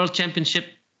 Now, World Championship,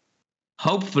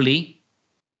 hopefully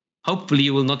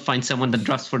you will not find someone that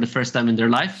drafts for the first time in their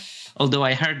life. Although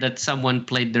I heard that someone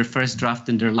played their first draft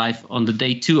in their life on the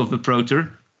day 2 of the Pro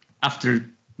Tour after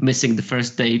missing the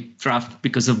first day draft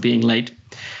because of being late.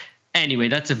 Anyway,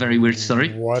 that's a very weird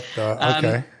story. What the?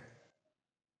 Okay.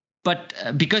 But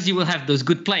because you will have those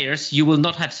good players, you will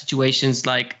not have situations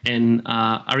like in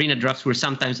arena drafts where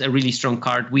sometimes a really strong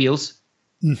card wheels,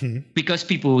 because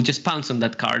people will just pounce on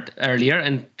that card earlier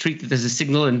and treat it as a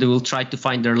signal, and they will try to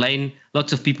find their lane.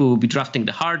 Lots of people will be drafting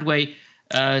the hard way.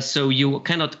 So you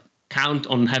cannot count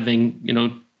on having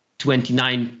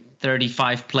 29,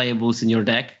 35 playables in your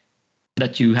deck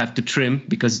that you have to trim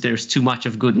because there's too much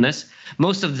of goodness.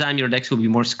 Most of the time your decks will be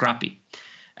more scrappy.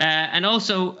 And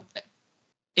also,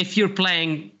 if you're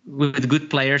playing with good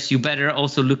players, you better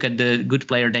also look at the good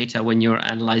player data when you're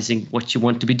analyzing what you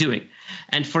want to be doing.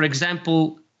 And for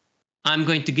example, I'm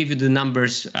going to give you the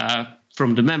numbers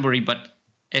from the memory, but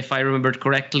if I remembered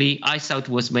correctly, Ice Out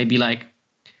was maybe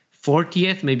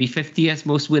 40th, maybe 50th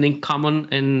most winning common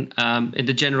in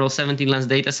the general 17lands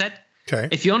data set. Okay.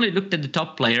 If you only looked at the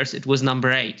top players, it was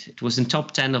number 8. It was in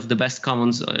top 10 of the best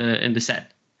commons in the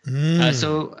set.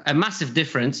 So a massive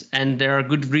difference, and there are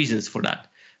good reasons for that.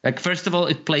 First of all,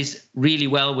 it plays really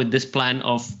well with this plan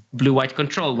of blue-white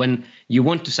control. When you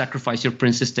want to sacrifice your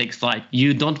Princess Takes Flight,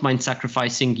 you don't mind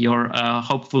sacrificing your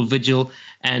Hopeful Vigil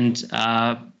and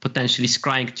potentially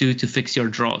scrying 2 to fix your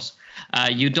draws.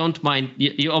 You don't mind.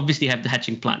 You obviously have the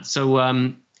Hatching Plant. So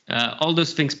all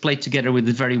those things play together with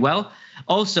it very well.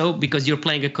 Also, because you're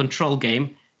playing a control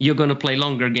game, you're going to play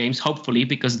longer games, hopefully,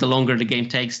 because the longer the game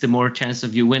takes, the more chance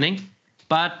of you winning.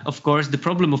 But, of course, the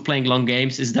problem of playing long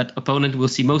games is that opponent will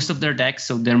see most of their decks,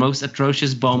 so their most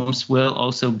atrocious bombs will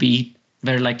also be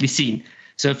very likely seen.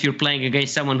 So if you're playing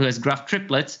against someone who has graph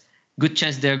triplets, good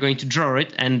chance they're going to draw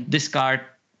it, and this card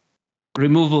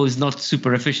removal is not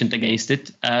super efficient against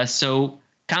it. So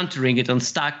countering it on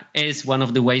stack is one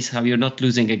of the ways how you're not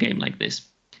losing a game like this.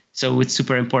 So it's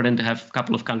super important to have a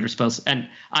couple of counter spells. And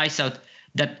Ice Out,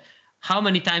 that how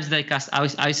many times did I cast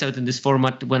Ice Out in this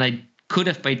format when I could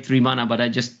have paid 3 mana, but I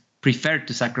just preferred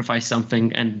to sacrifice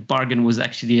something, and Bargain was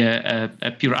actually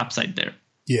a pure upside there.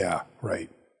 Yeah,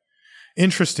 right.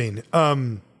 Interesting.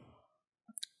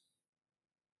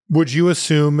 Would you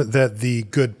assume that the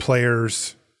good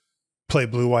players play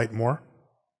blue-white more?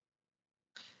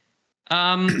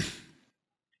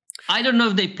 I don't know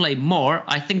if they play more.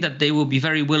 I think that they will be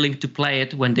very willing to play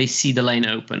it when they see the lane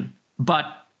open. But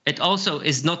it also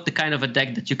is not the kind of a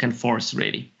deck that you can force,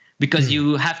 really, because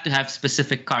you have to have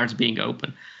specific cards being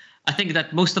open. I think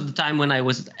that most of the time when I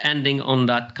was ending on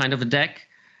that kind of a deck,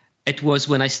 it was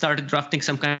when I started drafting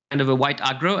some kind of a white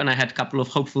aggro, and I had a couple of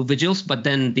hopeful vigils, but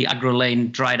then the aggro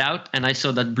lane dried out, and I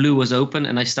saw that blue was open,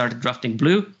 and I started drafting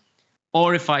blue.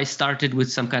 Or if I started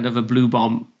with some kind of a blue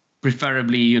bomb,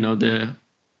 preferably, the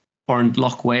Horned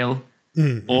Lock Whale,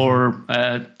 or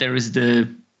there is the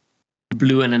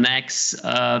blue and an X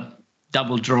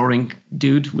double drawing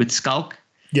dude with Skulk.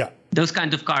 Yeah. Those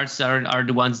kind of cards are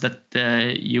the ones that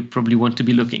you probably want to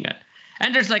be looking at.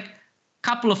 And there's like a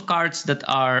couple of cards that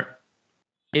are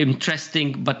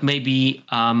interesting, but maybe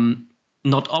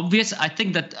not obvious. I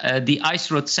think that the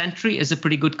Ice Rod Sentry is a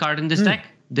pretty good card in this deck,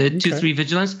 the 2/3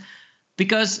 Vigilance,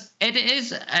 because it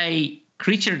is a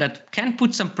creature that can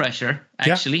put some pressure,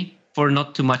 actually, for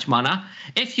not too much mana.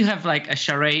 If you have like a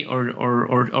Charade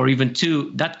or even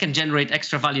 2, that can generate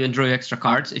extra value and draw you extra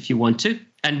cards if you want to,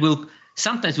 and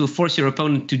sometimes will force your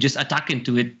opponent to just attack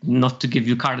into it, not to give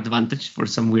you card advantage for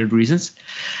some weird reasons.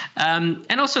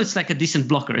 And also it's like a decent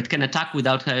blocker. It can attack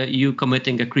without you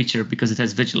committing a creature because it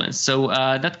has Vigilance. So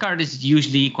that card is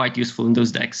usually quite useful in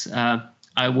those decks.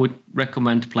 I would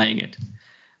recommend playing it.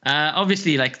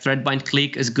 Obviously, like Threadbind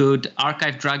Clique is good.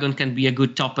 Archive Dragon can be a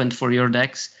good top end for your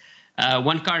decks.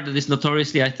 One card that is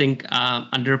notoriously, I think,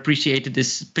 underappreciated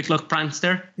is Picklock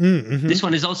Prankster. This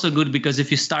one is also good because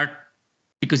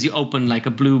because you open like a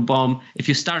blue bomb. If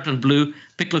you start on blue,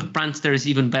 Picklock Prankster is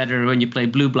even better when you play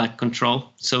blue-black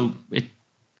control. So it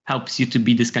helps you to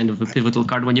be this kind of a pivotal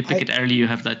card. When you pick it early, you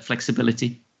have that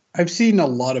flexibility. I've seen a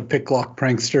lot of Picklock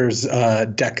Pranksters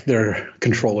deck their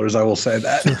controllers, I will say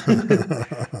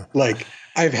that. Like,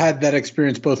 I've had that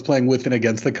experience both playing with and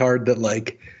against the card that,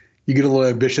 like, you get a little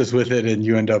ambitious with it and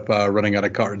you end up running out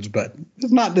of cards. But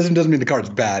doesn't mean the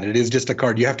card's bad. It is just a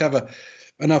card. You have to have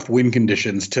enough win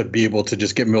conditions to be able to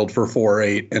just get milled for 4 or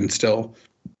 8 and still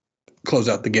close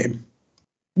out the game.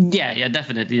 Yeah,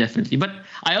 definitely. But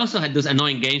I also had those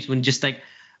annoying games when just like,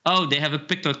 oh, they have a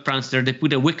Picklock Prankster, they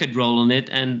put a Wicked Roll on it,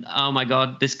 and oh my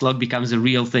god, this clock becomes a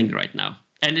real thing right now.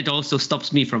 And it also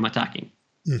stops me from attacking.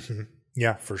 Mm-hmm.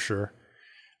 Yeah, for sure.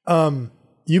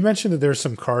 You mentioned that there's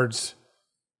some cards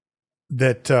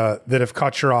that have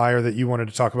caught your eye or that you wanted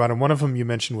to talk about, and one of them you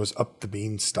mentioned was Up the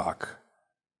Beanstalk.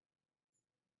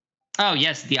 Oh,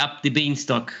 yes, the Up the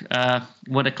Beanstalk.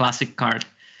 What a classic card.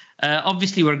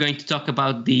 Obviously, we're going to talk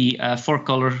about the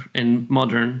 4-color in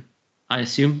Modern, I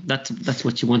assume. That's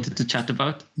what you wanted to chat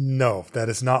about? No, that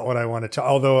is not what I wanted to.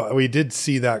 Although we did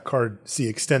see that card see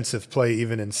extensive play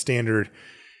even in Standard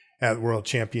at World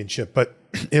Championship. But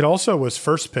it also was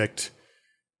first picked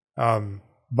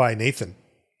by Nathan.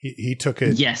 He took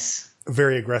it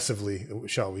very aggressively,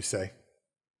 shall we say.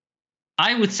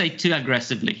 I would say too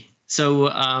aggressively. So,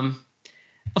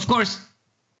 of course,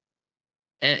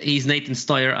 he's Nathan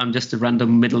Stoyer. I'm just a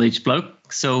random middle-aged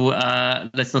bloke. So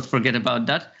let's not forget about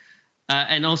that.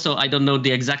 And also, I don't know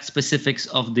the exact specifics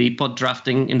of the pod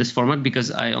drafting in this format because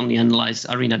I only analyze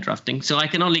arena drafting. So I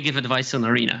can only give advice on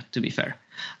arena, to be fair.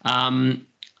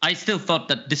 I still thought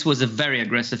that this was a very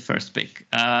aggressive first pick.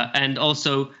 And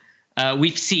also,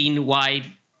 we've seen why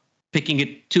picking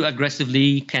it too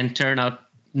aggressively can turn out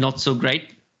not so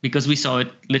great, because we saw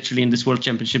it literally in this World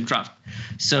Championship draft.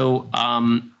 So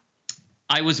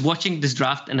I was watching this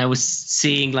draft and I was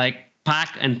seeing like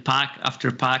pack and pack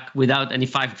after pack without any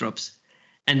 5-drops.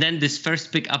 And then this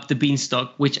first pick Up the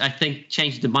Beanstalk, which I think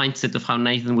changed the mindset of how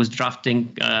Nathan was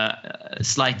drafting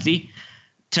slightly,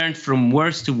 turned from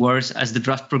worse to worse as the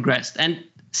draft progressed. And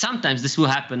sometimes this will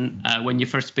happen when you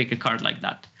first pick a card like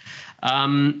that.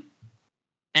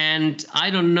 And I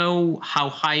don't know how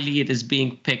highly it is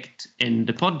being picked in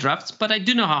the pod drafts, but I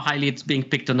do know how highly it's being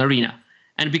picked on arena.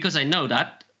 And because I know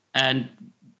that, and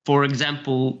for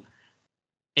example,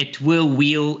 it will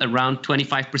wheel around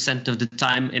 25% of the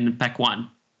time in pack 1,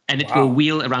 and it will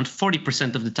wheel around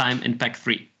 40% of the time in pack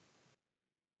 3.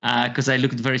 because I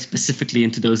looked very specifically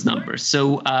into those numbers.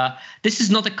 So this is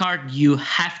not a card you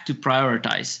have to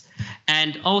prioritize.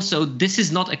 And also, this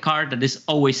is not a card that is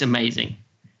always amazing.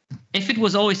 If it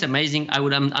was always amazing, I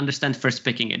would understand first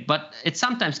picking it. But it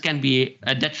sometimes can be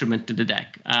a detriment to the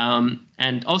deck.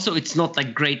 And also, it's not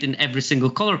like great in every single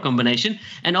color combination.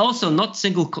 And also, not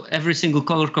every single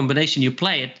color combination you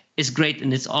play it is great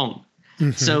in its own.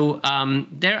 Mm-hmm. So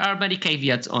there are many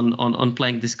caveats on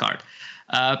playing this card.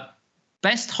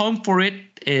 Best home for it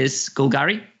is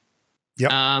Golgari.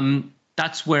 Yep.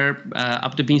 That's where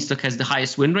Up the Beanstalk has the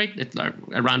highest win rate. It's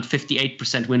around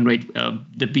 58% win rate,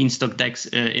 the Beanstalk decks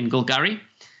in Golgari.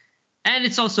 And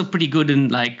it's also pretty good in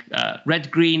like red,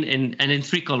 green, and in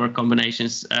 3-color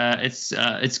combinations.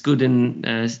 It's good in...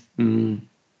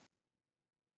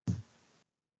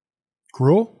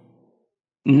 Gruul?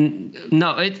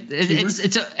 No,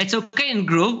 it's okay in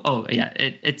Gruul. Oh yeah,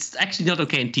 it's actually not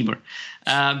okay in Temur.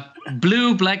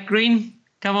 Blue, black, green.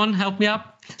 Come on, help me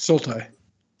up.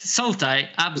 Sultai,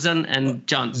 Abzan, and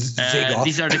John.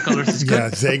 These are the colors. It's good. Yeah,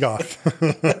 Zagoth.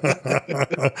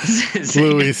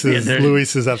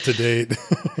 Luis is up to date.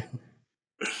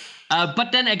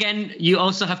 But then again, you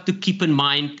also have to keep in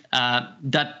mind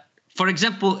that, for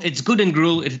example, it's good in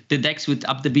Gruul. The decks with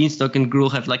Up the Beanstalk and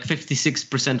Gruul have like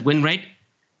 56% win rate.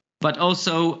 But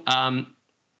also,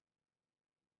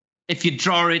 if you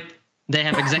draw it, they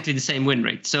have exactly the same win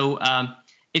rate. So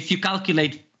if you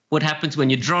calculate what happens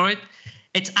when you draw it,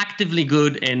 it's actively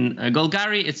good in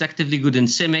Golgari, it's actively good in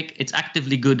Simic, it's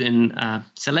actively good in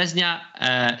Selesnya,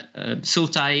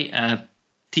 Sultai,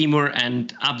 Temur,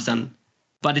 and Abzan.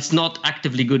 But it's not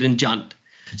actively good in Jund.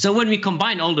 So when we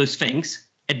combine all those things,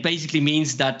 it basically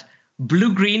means that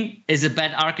blue-green is a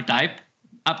bad archetype,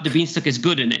 Up the Beanstalk is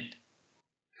good in it.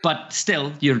 But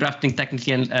still, you're drafting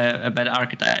technically a bad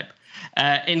archetype.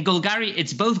 In Golgari,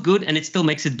 it's both good and it still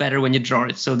makes it better when you draw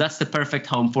it. So that's the perfect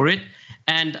home for it.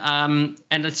 And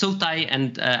the Sultai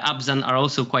and Abzan are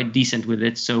also quite decent with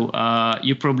it. So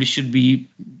you probably should be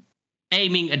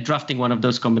aiming at drafting one of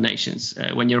those combinations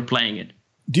when you're playing it.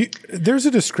 There's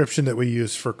a description that we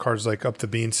use for cards like Up the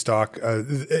Beanstalk.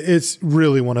 It's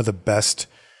really one of the best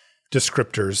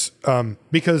descriptors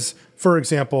because, for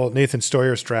example, Nathan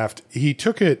Stoyer's draft, he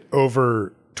took it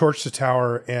over Torch the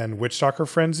Tower and Witchstalker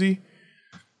Frenzy,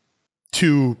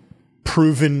 two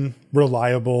proven,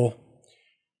 reliable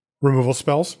removal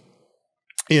spells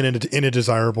in a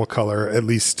desirable color, at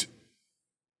least.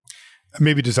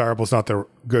 Maybe desirable is not the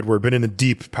good word, but in a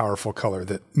deep, powerful color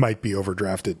that might be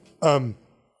overdrafted.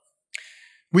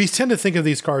 We tend to think of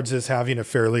these cards as having a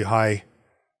fairly high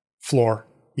floor.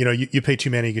 You know, you pay 2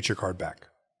 mana, you get your card back,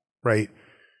 right?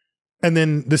 And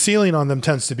then the ceiling on them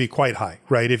tends to be quite high,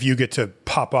 right? If you get to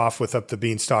pop off with Up the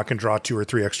Beanstalk and draw 2 or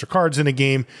 3 extra cards in a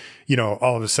game, you know,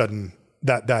 all of a sudden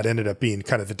that ended up being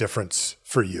kind of the difference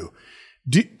for you.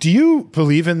 Do you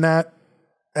believe in that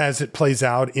as it plays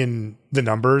out in the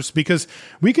numbers? Because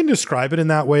we can describe it in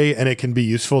that way and it can be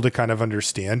useful to kind of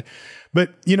understand.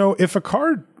 But, you know, if a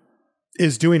card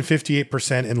is doing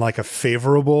 58% in like a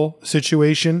favorable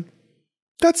situation,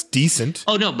 that's decent.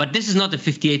 Oh, no, but this is not the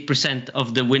 58%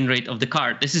 of the win rate of the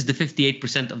card. This is the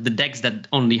 58% of the decks that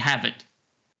only have it.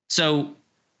 So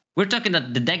we're talking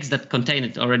that the decks that contain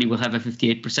it already will have a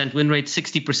 58% win rate,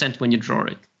 60% when you draw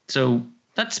it. So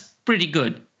that's pretty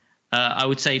good, I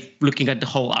would say, looking at the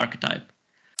whole archetype.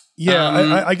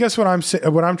 Yeah, I guess what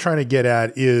I'm trying to get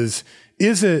at is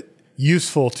it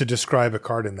useful to describe a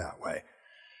card in that way?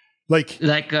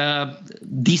 Like a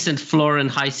decent floor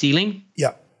and high ceiling?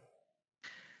 Yeah.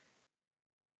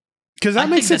 Because that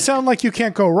makes it sound like you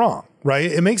can't go wrong,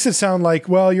 right? It makes it sound like,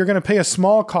 well, you're going to pay a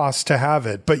small cost to have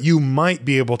it, but you might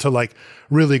be able to like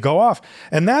really go off.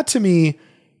 And that to me,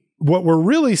 what we're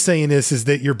really saying is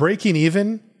that you're breaking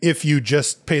even if you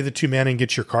just pay the 2 mana and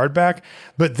get your card back,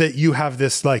 but that you have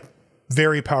this like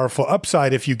very powerful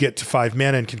upside if you get to 5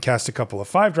 mana and can cast a couple of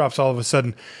 5-drops. All of a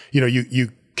sudden, you know,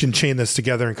 you can chain this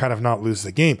together and kind of not lose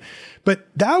the game. But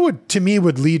that would, to me,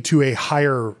 would lead to a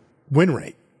higher win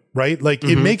rate. Right? Like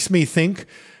it makes me think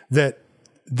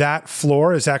that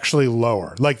floor is actually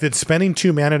lower. Like that spending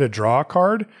 2 mana to draw a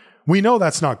card, we know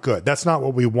that's not good. That's not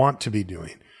what we want to be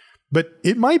doing. But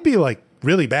it might be like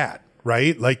really bad,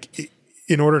 right? Like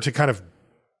in order to kind of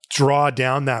draw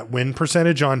down that win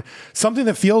percentage on something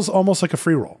that feels almost like a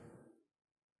free roll.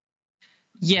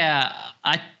 Yeah,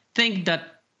 I think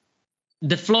that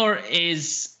the floor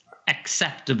is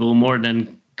acceptable more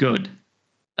than good.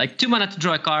 Like 2 mana to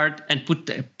draw a card and put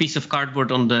a piece of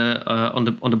cardboard on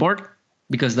the board,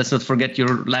 because let's not forget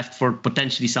you're left for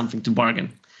potentially something to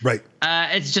bargain. Right.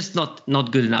 It's just not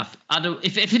good enough.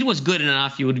 If it was good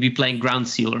enough, you would be playing Ground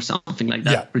Seal or something like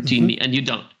that routinely, and you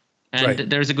don't.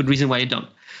 And there's a good reason why you don't.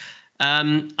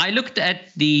 I looked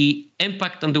at the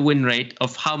impact on the win rate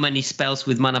of how many spells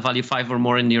with mana value 5 or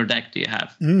more in your deck do you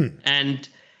have. And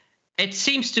it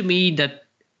seems to me that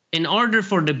in order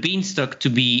for the Beanstalk to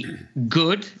be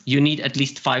good, you need at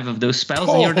least 5 of those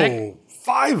spells in your deck.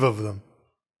 5 of them.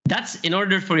 That's in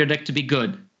order for your deck to be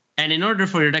good. And in order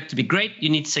for your deck to be great, you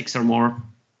need 6 or more.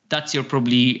 That's your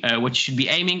probably what you should be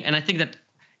aiming. And I think that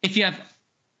if you have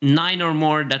 9 or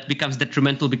more, that becomes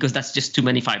detrimental because that's just too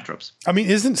many 5-drops. I mean,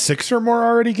 isn't 6 or more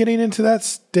already getting into that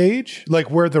stage?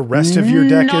 Like where the rest of your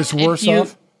deck is worse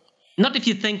off? Not if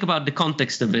you think about the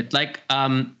context of it. Like,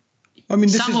 some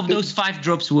of those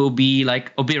 5-drops will be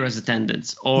like Obira's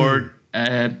Attendants or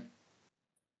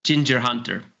Ginger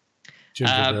Hunter,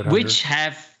 which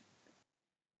have...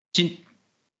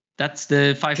 That's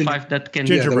the 5/5 that can...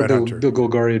 Gingerbread Hunter. The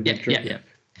Golgari Adventure. Yeah.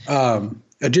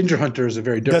 A Ginger Hunter is a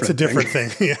very different thing. That's a different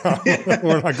thing. Yeah,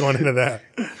 we're not going into that.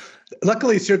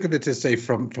 Luckily, Sierkovitz is safe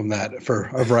from that for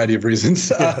a variety of reasons.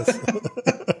 Yes.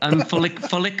 I'm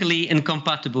follically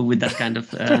incompatible with that kind of...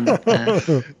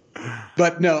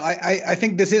 But no, I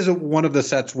think this is one of the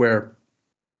sets where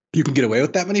you can get away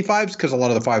with that many 5s because a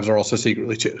lot of the 5s are also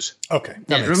secretly 2s. Okay.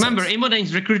 Remember,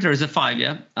 Imodane's Recruiter is a 5,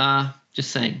 yeah?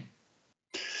 Just saying.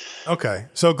 Okay,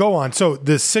 so go on. So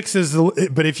the 6 is,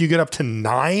 but if you get up to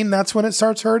 9, that's when it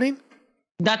starts hurting?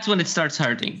 That's when it starts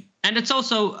hurting. And it's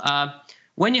also,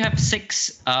 when you have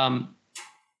 6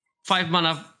 5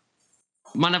 mana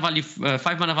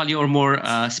value or more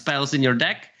spells in your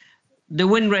deck, the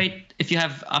win rate, if you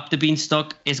have up the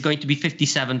Beanstalk, is going to be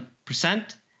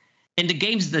 57%. In the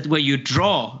games where you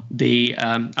draw the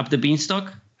up the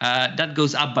Beanstalk, that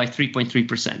goes up by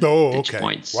 3.3%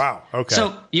 points. Wow. Okay.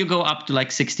 So you go up to like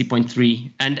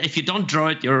 60.3. And if you don't draw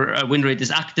it, your win rate is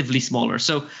actively smaller.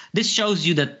 So this shows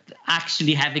you that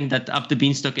actually having that up the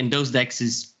Beanstalk in those decks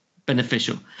is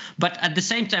beneficial. But at the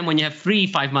same time, when you have 3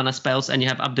 5 mana spells and you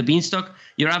have up the Beanstalk,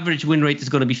 your average win rate is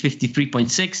going to be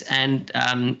 53.6. And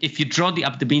if you draw the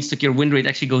up the Beanstalk, your win rate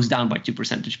actually goes down by 2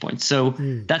 percentage points. So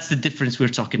that's the difference we're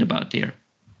talking about here.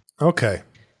 Okay.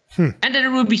 And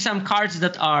there will be some cards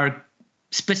that are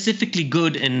specifically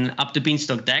good in up the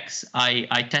Beanstalk decks.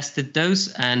 I tested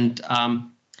those, and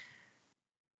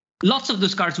lots of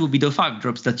those cards will be the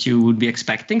 5-drops that you would be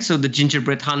expecting. So the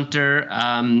Gingerbread Hunter,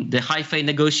 the High-Fae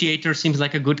Negotiator seems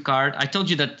like a good card. I told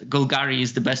you that Golgari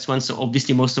is the best one, so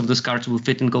obviously most of those cards will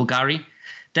fit in Golgari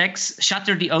decks.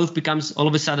 Shatter the Oath becomes all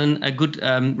of a sudden a good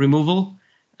removal.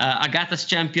 Agatha's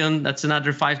Champion, that's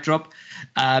another 5-drop.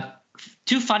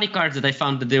 2 funny cards that I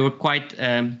found that they were quite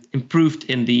improved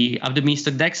in the up the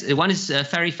Beanstalk decks. One is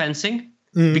Fairy Fencing,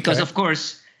 because of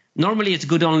course, normally it's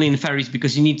good only in fairies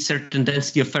because you need certain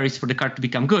density of fairies for the card to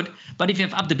become good. But if you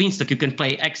have up the Beanstalk, you can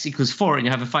play X equals 4 and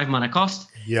you have a 5 mana cost.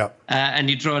 Yeah. And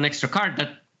you draw an extra card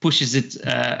that pushes it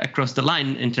across the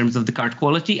line in terms of the card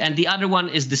quality. And the other one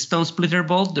is the Stone Splitter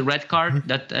Bolt, the red card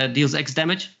that deals X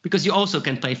damage, because you also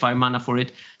can pay 5 mana for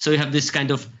it. So you have this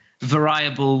kind of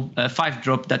variable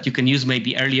 5-drop that you can use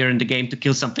maybe earlier in the game to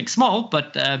kill something small,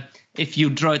 but if you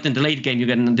draw it in the late game, you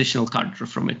get an additional card draw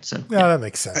from it. So yeah, that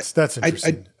makes sense. That's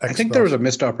interesting. I think there was a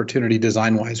missed opportunity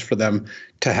design-wise for them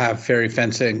to have Fairy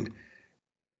Fencing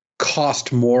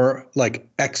cost more, like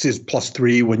X is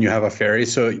 +3 when you have a fairy,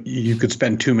 so you could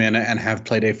spend 2 mana and have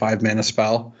played a 5 mana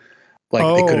spell.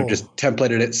 Like they could have just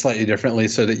templated it slightly differently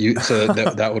so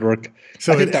that that would work.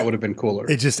 So I think that would have been cooler.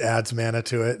 It just adds mana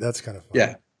to it. That's kind of fun.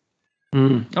 Yeah.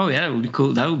 Oh yeah, that would be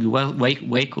cool. That would be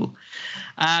way cool.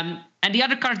 And the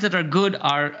other cards that are good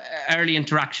are early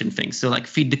interaction things. So like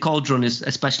Feed the Cauldron is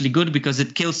especially good because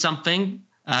it kills something.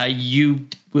 You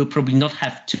will probably not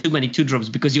have too many 2-drops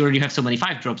because you already have so many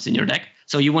 5-drops in your deck.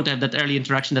 So you want to have that early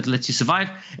interaction that lets you survive.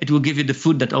 It will give you the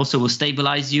food that also will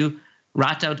stabilize you.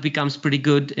 Rat Out becomes pretty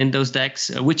good in those decks.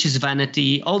 Witch's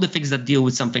Vanity, all the things that deal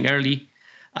with something early.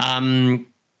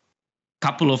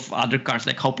 Couple of other cards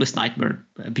like Hopeless Nightmare,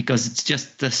 because it's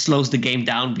just slows the game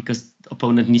down because the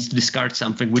opponent needs to discard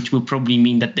something, which will probably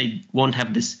mean that they won't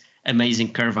have this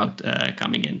amazing curve out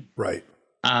coming in. Right.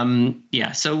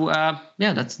 That's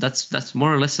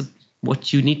more or less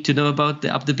what you need to know about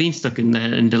the Up the Beanstalk in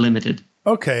the limited.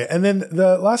 Okay, and then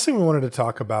the last thing we wanted to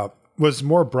talk about was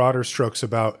more broader strokes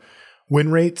about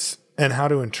win rates and how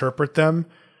to interpret them.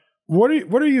 What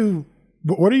are you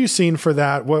seeing for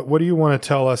that? What do you want to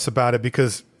tell us about it?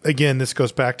 Because again, this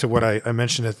goes back to what I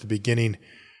mentioned at the beginning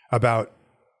about,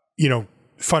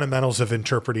 fundamentals of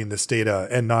interpreting this data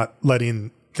and not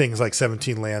letting things like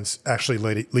 17lands actually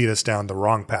lead us down the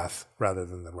wrong path rather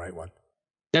than the right one.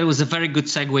 That was a very good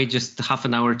segue, just half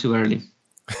an hour too early.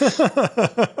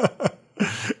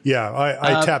 Yeah,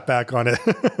 I tap back on it.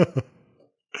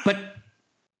 But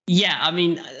Yeah, I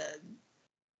mean,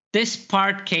 this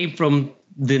part came from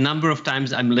the number of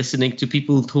times I'm listening to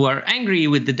people who are angry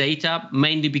with the data,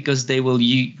 mainly because they will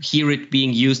hear it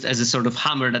being used as a sort of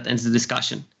hammer that ends the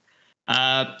discussion.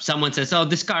 Someone says, oh,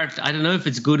 this card, I don't know if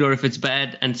it's good or if it's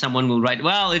bad. And someone will write,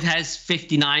 well, it has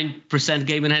 59%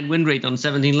 game in hand win rate on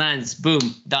 17 lands.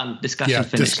 Boom, done. Discussion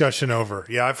finished. Discussion over.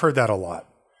 Yeah, I've heard that a lot.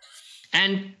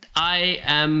 And I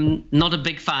am not a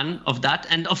big fan of that.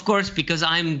 And of course, because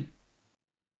I'm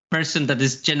person that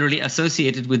is generally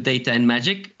associated with data and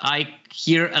Magic, I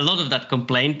hear a lot of that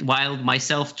complaint, while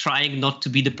myself trying not to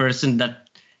be the person that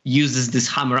uses this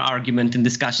hammer argument in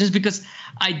discussions, because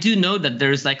I do know that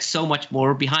there's like so much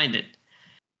more behind it.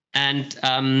 And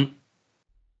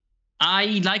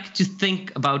I like to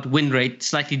think about win rate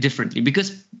slightly differently,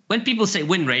 because when people say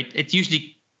win rate, it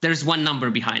usually there's one number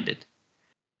behind it.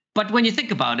 But when you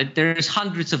think about it, there's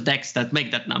hundreds of decks that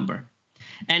make that number.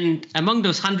 And among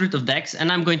those hundreds of decks,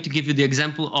 and I'm going to give you the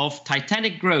example of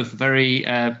Titanic Growth, very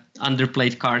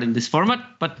underplayed card in this format.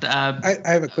 But I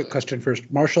have a quick question first.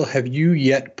 Marshall, have you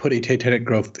yet put a Titanic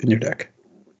Growth in your deck?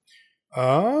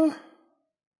 No,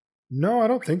 I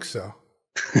don't think so.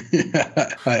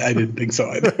 Yeah, I didn't think so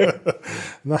either.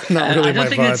 not really I don't my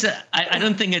think vibe. I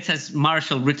don't think it has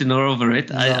Marshall written all over it.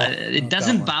 No, it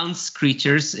doesn't bounce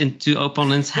creatures into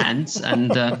opponents' hands,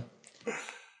 and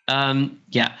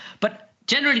yeah. But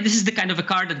generally, this is the kind of a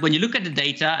card that when you look at the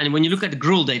data, and when you look at the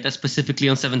Gruul data specifically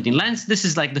on 17 lands, this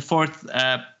is like the fourth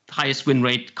highest win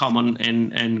rate common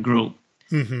in Gruul.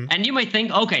 Mm-hmm. And you might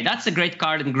think, okay, that's a great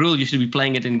card in Gruul. You should be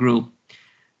playing it in Gruul.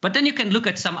 But then you can look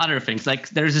at some other things, like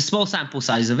there's a small sample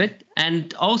size of it.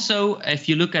 And also, if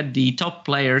you look at the top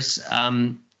players'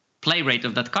 play rate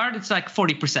of that card, it's like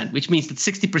 40%, which means that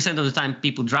 60% of the time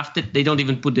people draft it, they don't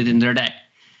even put it in their deck.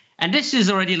 And this is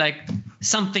already like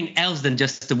something else than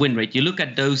just the win rate. You look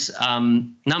at those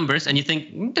numbers and you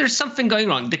think there's something going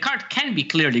wrong. The card can be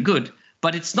clearly good,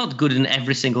 but it's not good in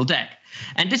every single deck.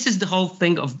 And this is the whole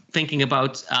thing of thinking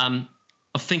about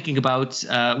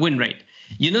win rate.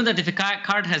 You know that if a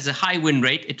card has a high win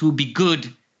rate, it will be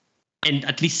good in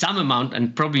at least some amount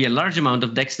and probably a large amount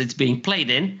of decks that's being played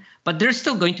in. But there's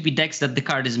still going to be decks that the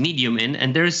card is medium in,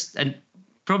 and there's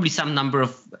probably some number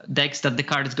of decks that the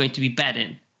card is going to be bad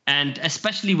in. And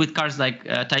especially with cards like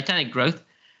Titanic Growth,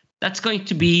 that's going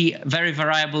to be very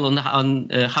variable on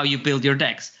how you build your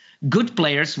decks. Good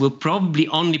players will probably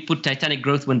only put Titanic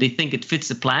Growth when they think it fits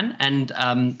the plan, and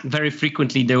very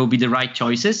frequently there will be the right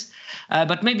choices.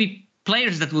 But maybe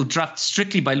players that will draft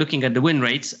strictly by looking at the win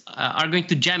rates are going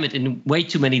to jam it in way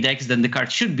too many decks than the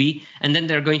card should be, and then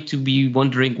they're going to be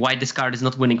wondering why this card is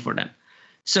not winning for them.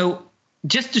 So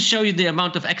just to show you the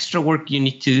amount of extra work you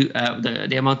need to,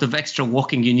 the amount of extra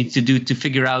walking you need to do to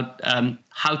figure out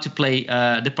how to play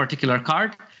the particular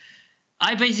card,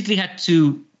 I basically had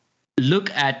to look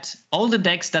at all the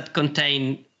decks that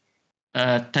contain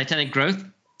Titanic Growth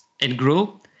in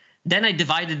Gruul. Then I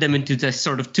divided them into the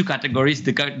sort of two categories,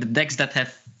 the decks that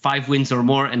have 5 wins or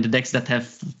more and the decks that have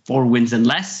 4 wins and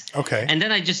less. Okay. And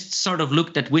then I just sort of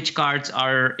looked at which cards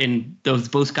are in those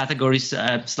both categories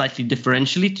slightly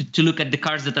differentially to look at the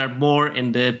cards that are more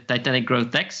in the Titanic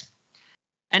Growth decks.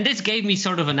 And this gave me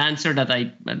sort of an answer that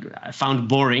I found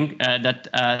boring, that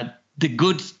the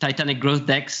good Titanic Growth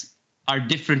decks are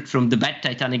different from the bad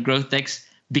Titanic Growth decks,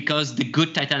 because the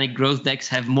good Titanic Growth decks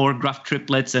have more Graph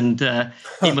Triplets and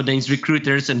Imodane's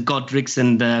Recruiters and Godric's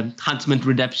and Huntsman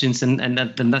Redemptions and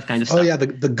that kind of stuff. Oh, yeah,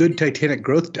 the good Titanic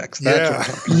Growth decks.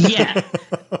 That's what I'm yeah.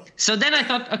 So then I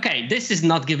thought, okay, this is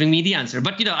not giving me the answer.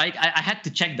 But, I had to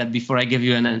check that before I give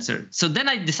you an answer. So then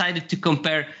I decided to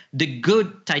compare the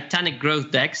good Titanic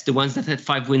Growth decks, the ones that had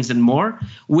 5 wins and more,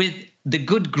 with the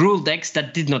good Gruul decks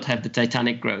that did not have the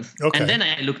Titanic Growth. Okay. And then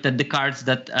I looked at the cards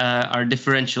that are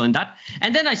differential in that.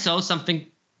 And then I saw something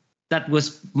that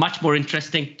was much more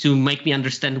interesting to make me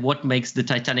understand what makes the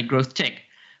Titanic Growth tick.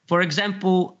 For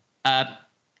example,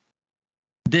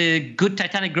 the good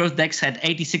Titanic Growth decks had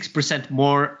 86%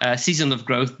 more Season of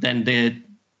Growth than the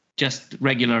just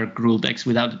regular Gruul decks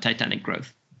without the Titanic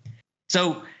Growth.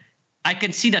 So I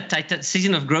can see that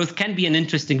Season of Growth can be an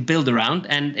interesting build around,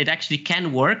 and it actually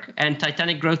can work. And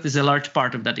Titanic Growth is a large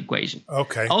part of that equation.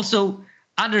 Okay. Also,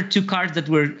 other 2 cards that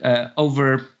were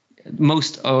over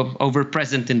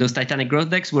present in those Titanic Growth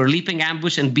decks were Leaping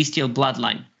Ambush and Bestial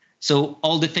Bloodline. So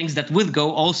all the things that will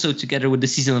go also together with the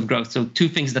Season of Growth. So 2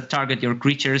 things that target your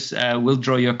creatures will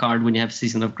draw you a card when you have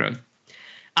Season of Growth.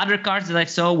 Other cards that I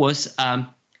saw was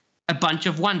a bunch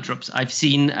of 1-drops. I've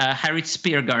seen Harriet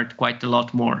Spearguard quite a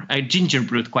lot more,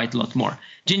 Gingerbread quite a lot more.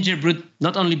 Gingerbread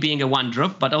not only being a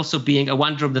 1-drop, but also being a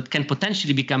 1-drop that can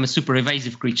potentially become a super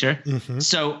evasive creature. Mm-hmm.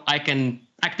 So I can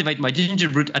activate my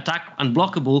Gingerbrute, attack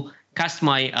unblockable, cast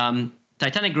my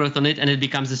Titanic Growth on it, and it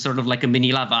becomes a sort of like a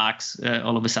mini lava axe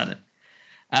all of a sudden.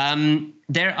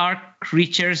 There are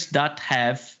creatures that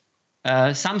have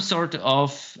some sort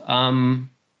of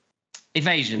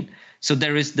evasion. So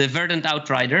there is the Verdant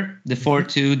Outrider, the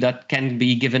 4/2 that can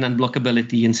be given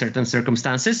unblockability in certain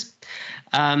circumstances.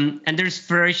 And there's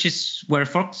Ferocious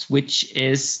Werewolf, which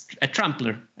is a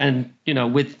trampler. And,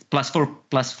 with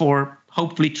 +4/+4,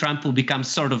 hopefully trample becomes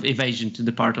sort of evasion to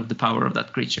the part of the power of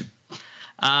that creature.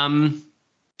 And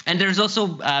there's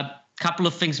also a couple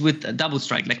of things with double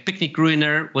strike, like Picnic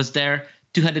Ruiner was there,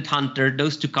 Two-Headed Hunter.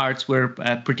 Those two cards were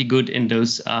pretty good in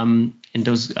those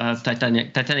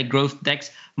Titanic Growth decks.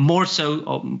 More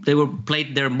so, they were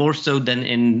played there more so than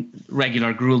in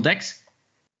regular Gruul decks.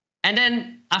 And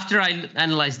then after I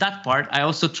analyzed that part, I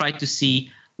also tried to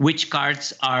see which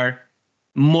cards are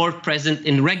more present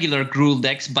in regular Gruul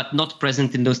decks, but not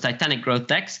present in those Titanic Growth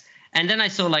decks. And then I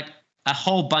saw like a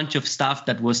whole bunch of stuff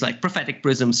that was like Prophetic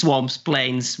Prism, Swamps,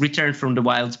 Plains, Return from the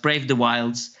Wilds, Brave the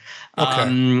Wilds,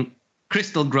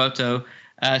 Crystal Grotto.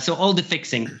 So all the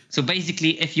fixing. So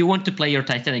basically, if you want to play your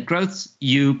Titanic Growths,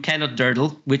 you cannot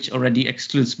Durdle, which already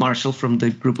excludes Marshall from the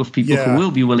group of people who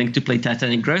will be willing to play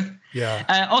Titanic Growth.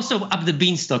 Yeah. Also, Up the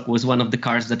Beanstalk was one of the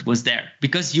cards that was there.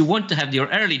 Because you want to have your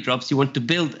early drops, you want to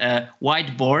build a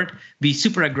wide board, be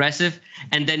super aggressive,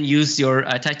 and then use your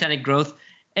Titanic Growth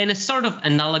in a sort of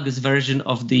analogous version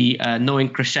of the Knowing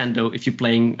Crescendo if you're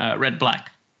playing red-black.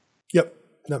 Yep,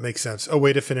 that makes sense. A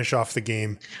way to finish off the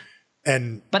game.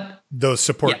 But those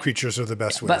support creatures are the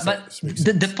best ways. But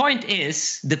the point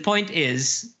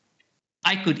is,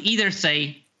 I could either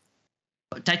say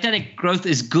Titanic Growth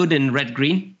is good in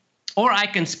red-green, or I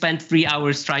can spend 3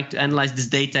 hours trying to analyze this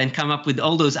data and come up with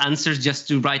all those answers just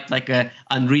to write like a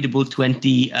unreadable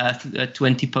 20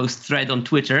 post thread on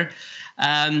Twitter.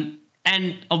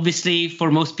 And obviously,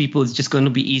 for most people, it's just going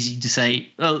to be easy to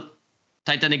say, well,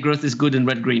 Titanic Growth is good in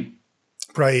red-green.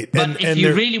 Right. But if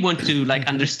you really want to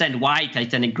understand why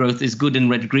Titanic Growth is good in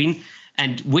red-green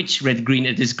and which red-green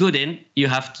it is good in, you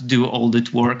have to do all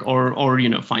that work or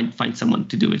find someone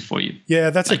to do it for you.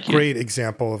 Yeah, that's like a great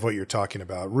example of what you're talking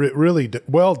about. Really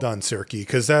well done, Sirki,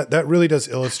 because that really does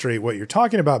illustrate what you're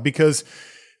talking about, because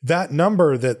that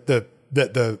number that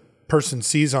the person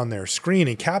sees on their screen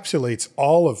encapsulates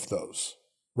all of those.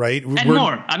 Right. And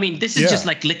more. I mean, this is just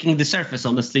like licking the surface,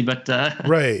 honestly, but.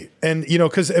 Right. And,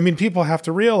 because, people have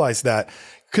to realize that,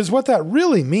 because what that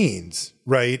really means,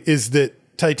 right, is that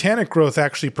Titanic Growth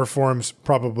actually performs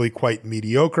probably quite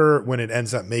mediocre when it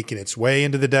ends up making its way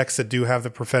into the decks that do have the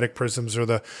Prophetic Prisms or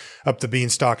the Up the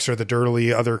Beanstalks or the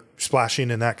Dirtily, other splashing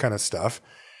and that kind of stuff.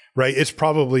 Right. It's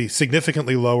probably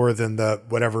significantly lower than the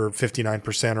whatever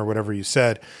 59% or whatever you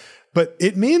said. But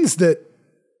it means that,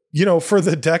 for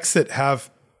the decks that have,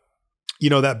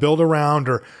 that build around,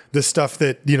 or the stuff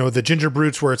that, the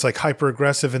Gingerbrutes where it's like hyper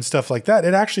aggressive and stuff like that,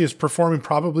 it actually is performing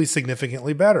probably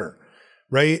significantly better,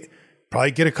 right?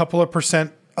 Probably get a couple of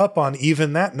percent up on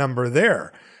even that number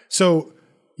there. So,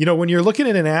 when you're looking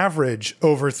at an average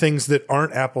over things that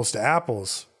aren't apples to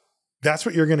apples, that's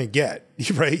what you're going to get,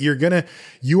 right?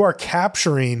 You are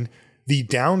capturing the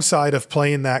downside of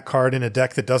playing that card in a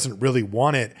deck that doesn't really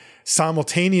want it,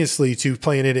 simultaneously to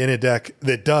playing it in a deck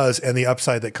that does, and the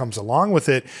upside that comes along with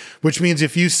it, which means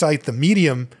if you cite the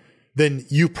medium, then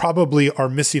you probably are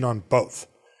missing on both,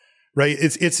 right?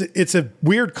 It's a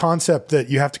weird concept that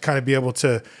you have to kind of be able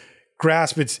to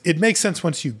grasp. It makes sense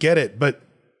once you get it, but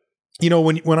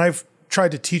when I've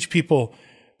tried to teach people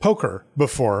poker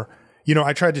before,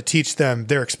 I tried to teach them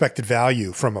their expected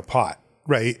value from a pot,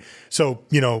 right? So,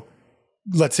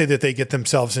 let's say that they get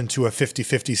themselves into a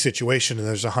 50-50 situation and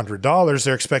there's $100,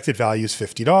 their expected value is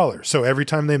 $50. So every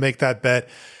time they make that bet,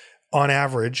 on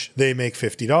average, they make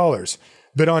 $50.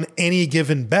 But on any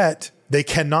given bet, they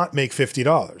cannot make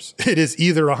 $50. It is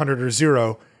either 100 or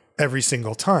 0 every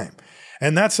single time.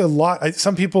 And that's a lot.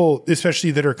 Some people,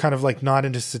 especially that are kind of like not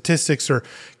into statistics or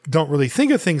don't really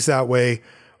think of things that way,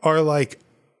 are like,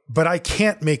 but I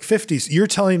can't make 50s. You're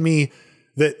telling me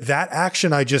that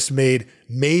action I just made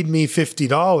me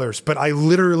 $50, but I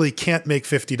literally can't make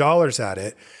 $50 at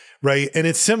it, right? And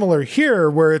it's similar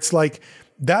here, where it's like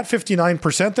that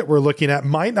 59% that we're looking at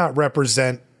might not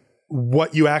represent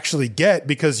what you actually get,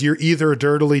 because you're either a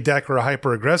dirtily deck or a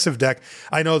hyper aggressive deck.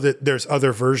 I know that there's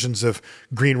other versions of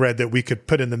green red that we could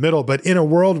put in the middle, but in a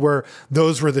world where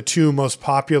those were the two most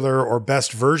popular or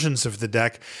best versions of the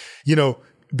deck,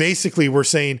 basically we're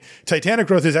saying Titanic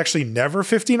Growth is actually never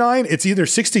 59. It's either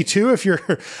 62 if you're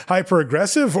hyper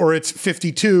aggressive, or it's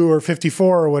 52 or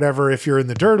 54 or whatever if you're in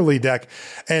the dirtily deck.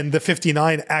 And the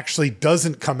 59 actually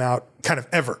doesn't come out kind of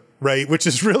ever, right? Which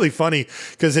is really funny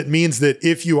because it means that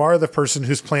if you are the person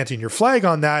who's planting your flag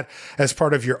on that as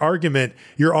part of your argument,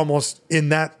 you're almost in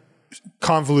that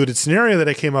convoluted scenario that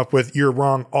I came up with. You're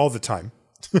wrong all the time.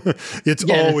 It's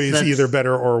always either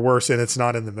better or worse, and it's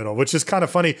not in the middle, which is kind of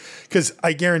funny because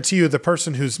I guarantee you the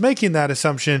person who's making that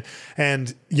assumption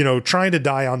and, you know, trying to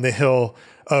die on the hill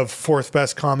of fourth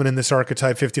best common in this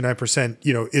archetype, 59%,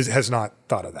 you know, has not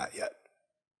thought of that yet.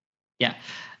 Yeah.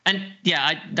 And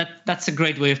yeah, that's a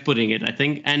great way of putting it, I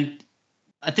think. And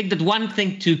I think that one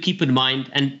thing to keep in mind,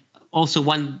 and also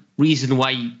one reason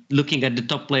why looking at the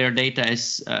top player data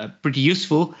is pretty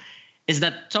useful, is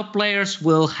that top players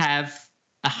will have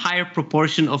a higher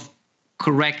proportion of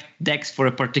correct decks for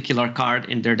a particular card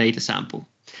in their data sample.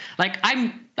 Like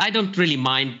I don't really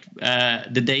mind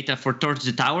the data for Torch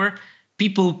the Tower.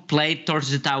 People play Torch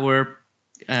the Tower.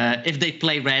 If they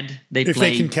play red, if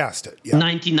play they can cast it. Yeah.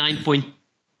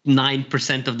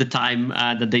 99.9% of the time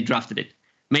that they drafted it.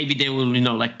 Maybe they will, you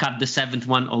know, like cut the seventh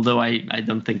one, although I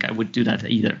don't think I would do that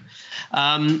either.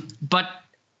 But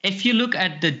if you look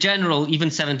at the general, even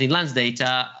 17lands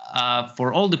data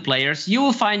for all the players, you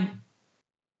will find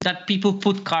that people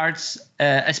put cards,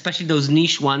 especially those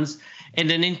niche ones, in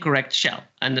an incorrect shell.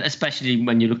 And especially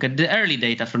when you look at the early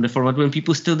data from the format when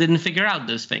people still didn't figure out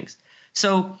those things.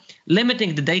 So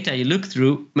limiting the data you look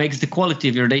through makes the quality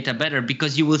of your data better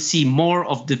because you will see more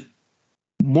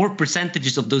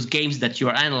percentages of those games that you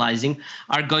are analyzing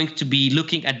are going to be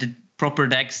looking at the proper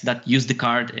decks that use the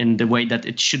card in the way that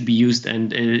it should be used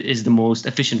and is the most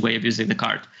efficient way of using the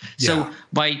card. Yeah. So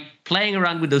by playing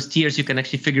around with those tiers, you can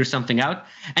actually figure something out.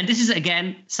 And this is,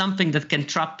 again, something that can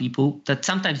trap people, that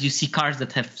sometimes you see cards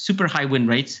that have super high win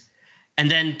rates, and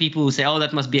then people will say, oh,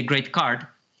 that must be a great card.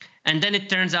 And then it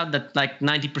turns out that like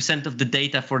 90% of the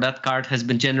data for that card has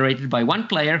been generated by one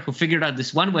player who figured out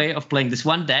this one way of playing this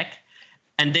one deck.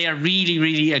 And they are really,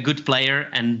 really a good player.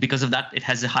 And because of that, it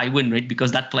has a high win rate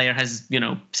because that player has,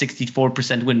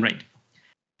 64% win rate.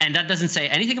 And that doesn't say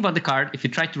anything about the card. If you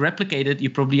try to replicate it,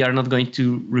 you probably are not going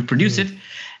to reproduce it.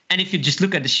 And if you just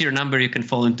look at the sheer number, you can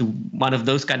fall into one of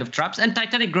those kind of traps. And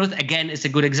Titanic Growth, again, is a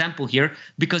good example here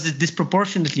because it's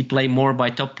disproportionately played more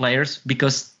by top players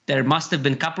because there must have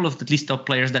been a couple of at least top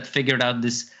players that figured out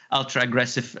this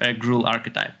ultra-aggressive Gruul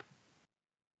archetype.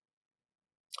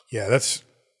 Yeah, that's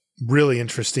really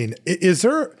interesting. Is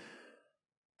there,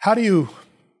 how do you,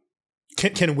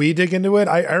 can we dig into it?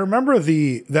 I remember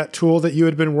that tool that you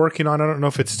had been working on. I don't know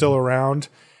if it's still around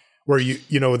where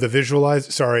the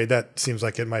visualize, sorry, that seems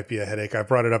like it might be a headache. I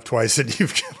brought it up twice and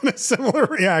you've given a similar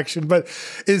reaction, but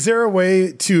is there a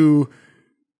way to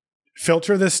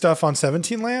filter this stuff on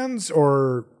 17lands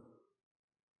or?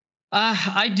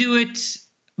 I do it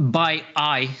by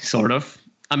eye, sort of.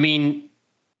 I mean,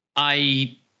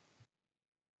 I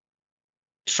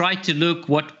try to look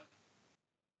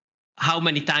how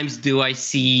many times do I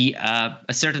see a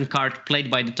certain card played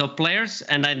by the top players,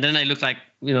 and then I look like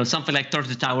something like Torch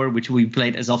the Tower, which we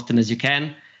played as often as you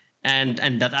can,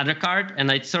 and that other card,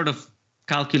 and I sort of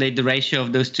calculate the ratio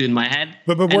of those two in my head.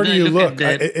 But where do you look?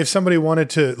 If somebody wanted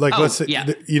to, like, let's say,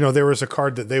 there was a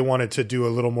card that they wanted to do a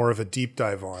little more of a deep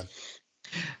dive on.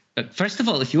 First of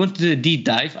all, if you want to do a deep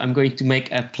dive, I'm going to make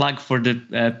a plug for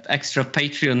the extra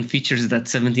Patreon features that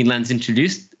 17lands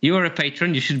introduced. You are a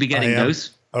patron; you should be getting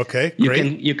those. Okay,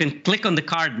 great. You can click on the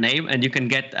card name, and you can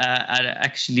get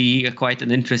actually quite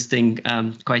an interesting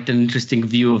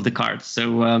view of the cards.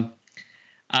 So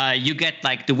you get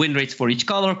like the win rates for each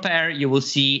color pair. You will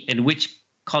see in which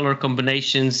color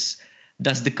combinations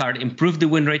does the card improve the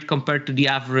win rate compared to the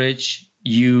average.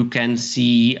 You can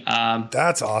see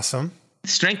that's awesome.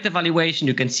 Strength evaluation.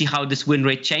 You can see how this win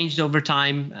rate changed over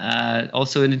time.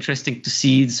 Also interesting to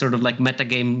see sort of like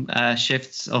metagame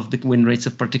shifts of the win rates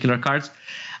of particular cards.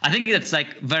 I think that's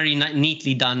like very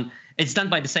neatly done. It's done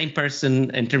by the same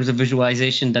person in terms of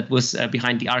visualization that was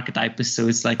behind the archetypes. So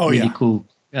it's like cool. Really cool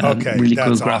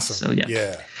graphs. Awesome. So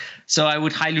yeah. So I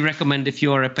would highly recommend if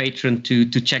you are a patron to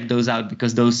check those out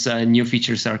because those new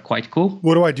features are quite cool.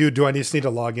 What do I do? Do I just need to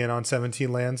log in on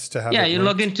 17lands to have? Yeah, you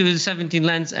log into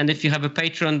 17lands, and if you have a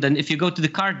patron, then if you go to the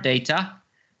card data,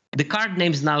 the card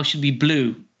names now should be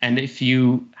blue. And if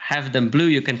you have them blue,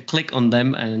 you can click on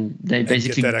them, and they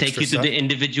basically take you to the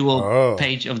individual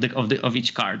page of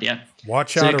each card. Yeah.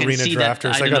 Watch out, arena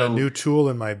drafters! I got a new tool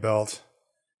in my belt.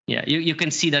 Yeah, you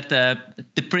can see that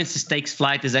the Princess Takes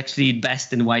Flight is actually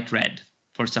best in white-red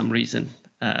for some reason.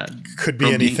 Could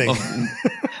be anything.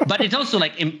 But it also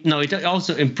it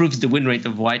also improves the win rate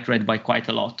of white-red by quite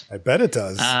a lot. I bet it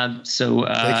does. So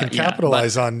they can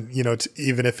capitalize on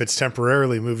even if it's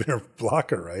temporarily moving a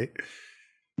blocker, right?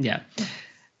 Yeah.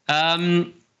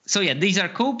 So yeah, these are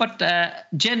cool, but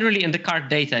generally in the card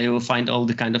data, you will find all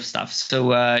the kind of stuff.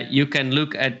 So you can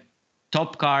look at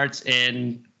top cards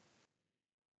in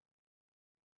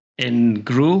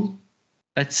Gruul,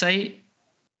 let's say,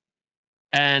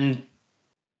 and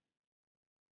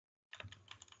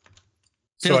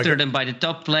filter them by the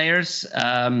top players.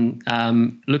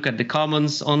 Look at the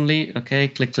commons only. Okay,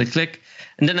 click, click, click.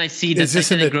 And then I see that is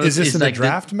this in the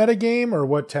draft metagame, or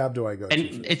what tab do I go to?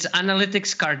 And it's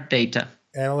analytics card data.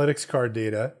 Analytics card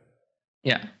data.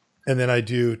 Yeah. And then I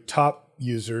do top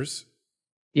users.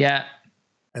 Yeah.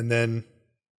 And then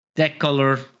deck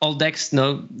color, all decks.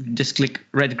 No, just click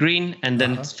red, green, and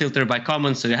then it's filter by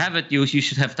common. So you have it. You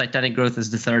should have Titanic Growth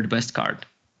as the third best card.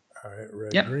 All right,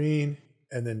 red, green,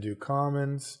 and then do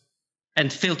commons.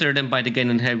 And filter them by the game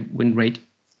in hand win rate.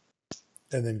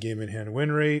 And then game in hand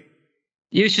win rate.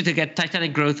 You should get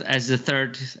Titanic Growth as the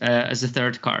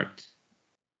third card.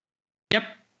 Yep.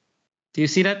 Do you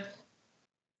see that?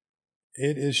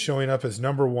 It is showing up as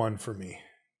number 1 for me.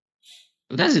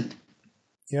 Does it?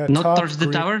 Yeah. Not towards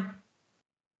the tower?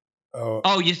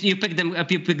 Oh, you pick them up.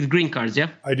 You pick the green cards, yeah?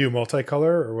 I do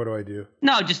multicolor, or what do I do?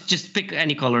 No, just pick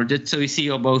any color, just so you see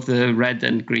both red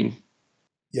and green.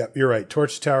 Yep, you're right.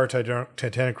 Torch Tower,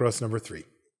 Titanic Growth, number 3.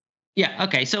 Yeah,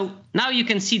 okay. So now you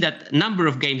can see that number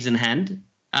of games in hand.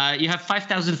 You have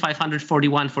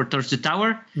 5,541 for Torch the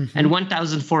Tower and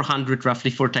 1,400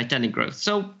 roughly for Titanic Growth.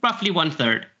 So roughly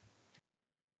 1/3.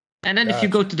 And then if you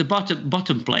go to the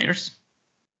bottom players.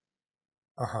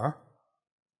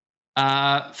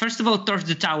 First of all, Torch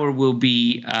the Tower will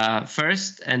be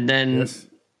first, and then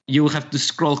you will have to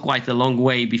scroll quite a long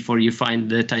way before you find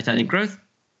the Titanic Growth.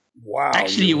 Wow!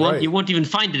 Actually, you won't even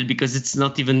find it because it's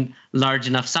not even large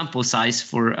enough sample size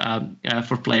for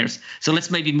players. So let's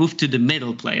maybe move to the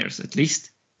middle players at least.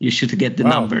 You should get the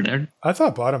number there. I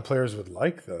thought bottom players would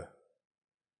like the.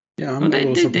 Yeah,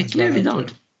 they clearly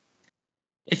don't.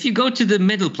 If you go to the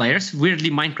middle players,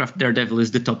 weirdly, Minecraft Daredevil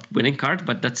is the top winning card,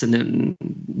 but that's a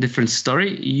different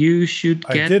story. You should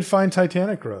get. I did find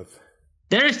Titanic Growth.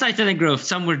 There is Titanic Growth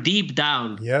somewhere deep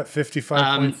down. Yeah,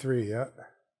 55.3. Yeah.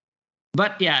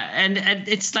 But yeah, and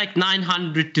it's like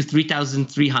 900 to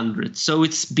 3,300, so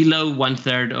it's below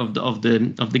 1/3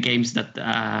 of the games that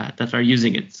are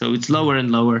using it. So it's lower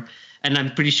and lower, and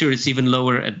I'm pretty sure it's even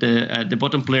lower at the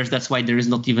bottom players. That's why there is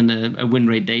not even a win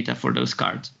rate data for those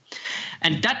cards,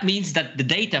 and that means that the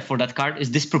data for that card is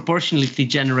disproportionately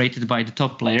generated by the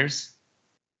top players,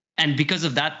 and because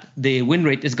of that, the win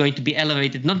rate is going to be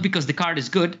elevated, not because the card is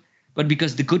good, but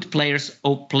because the good players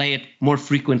all play it more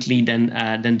frequently than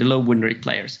the low win rate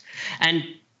players. And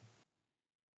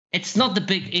it's not the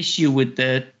big issue with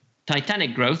the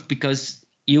Titanic Growth, because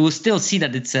you will still see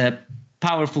that it's a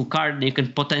powerful card and you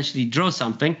can potentially draw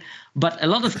something. But a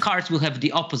lot of cards will have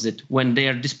the opposite when they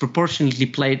are disproportionately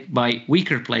played by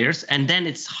weaker players. And then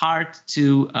it's hard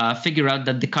to figure out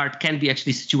that the card can be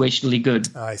actually situationally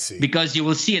good. I see. Because you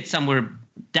will see it somewhere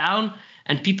down,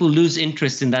 and people lose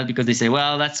interest in that because they say,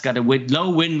 well, that's got a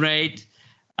low win rate.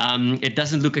 It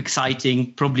doesn't look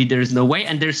exciting. Probably there is no way.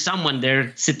 And there's someone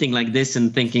there sitting like this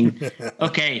and thinking,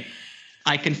 okay,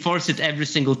 I can force it every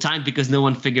single time because no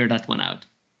one figured that one out.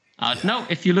 No,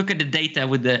 if you look at the data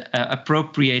with the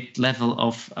appropriate level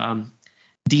of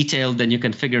detail, then you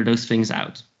can figure those things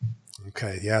out.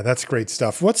 Okay, yeah, that's great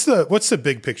stuff. What's the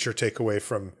big picture takeaway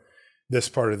from this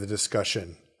part of the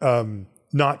discussion?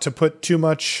 Not to put too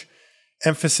much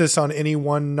emphasis on any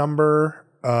one number.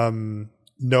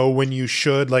 Know when you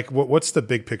should. Like, what's the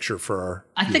big picture for our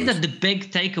I think that the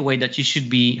big takeaway that you should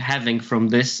be having from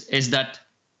this is that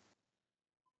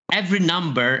every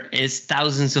number is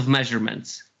thousands of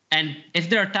measurements. And if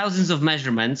there are thousands of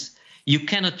measurements, you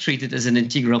cannot treat it as an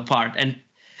integral part. And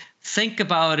think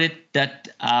about it that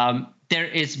there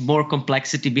is more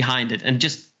complexity behind it. And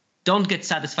just don't get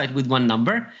satisfied with one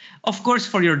number. Of course,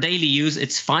 for your daily use,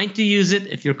 it's fine to use it.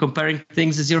 If you're comparing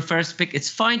things as your first pick, it's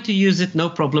fine to use it, no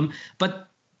problem. But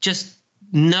just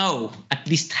know, at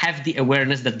least have the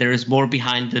awareness that there is more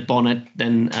behind the bonnet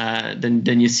than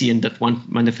you see in that one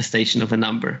manifestation of a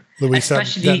number. Luis,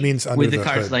 especially that means under with the the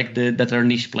cards hood. like that are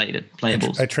niche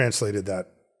playables. I translated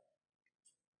that.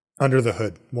 Under the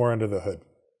hood, more under the hood.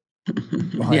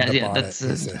 Yeah, that's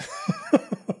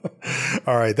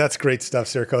All right, that's great stuff,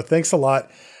 Sierko. Thanks a lot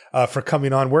for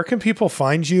coming on. Where can people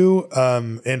find you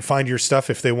and find your stuff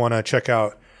if they want to check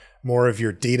out more of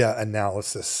your data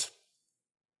analysis?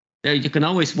 You can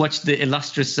always watch the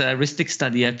illustrious Ristic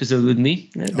Study episode with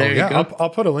me. There you go. I'll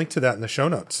put a link to that in the show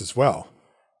notes as well.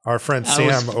 Our friend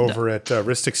Sam over at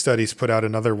Ristic Studies put out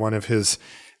another one of his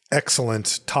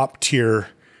excellent top tier,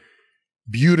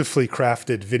 beautifully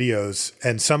crafted videos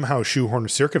and somehow shoehorned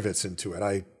Sierkovitz into it.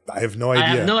 I have no idea. I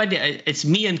have no idea. It's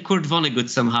me and Kurt Vonnegut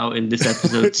somehow in this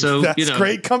episode. So that's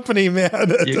great company, man.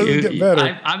 That doesn't get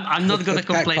better. I'm not going to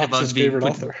complain about being favorite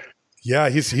author. Yeah,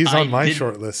 he's on my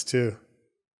short list too.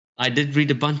 I did read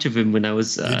a bunch of him when I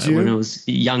was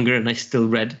younger, and I still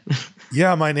read.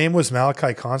 Yeah, my name was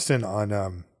Malachi Constant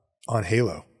on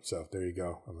Halo. So there you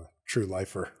go. I'm a true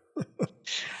lifer.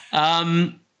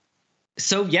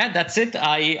 So yeah, that's it.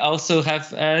 I also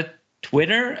have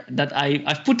Twitter that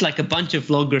I've put like a bunch of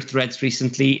vlogger threads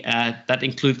recently that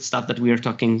include stuff that we are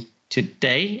talking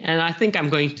today, and I think I'm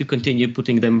going to continue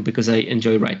putting them because I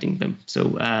enjoy writing them. So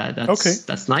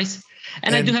that's nice.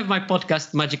 And I do have my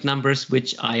podcast, Magic Numbers,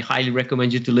 which I highly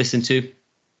recommend you to listen to.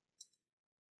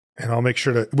 And I'll make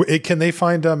sure to... Can they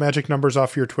find Magic Numbers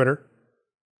off your Twitter?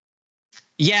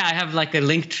 Yeah, I have like a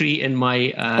link tree in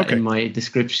my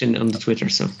description on the Twitter.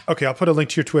 So okay, I'll put a link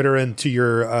to your Twitter and to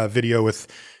your video with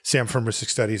Sam from Mystic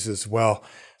Studies as well,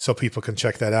 so people can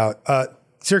check that out.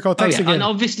 Sierko, thanks again. And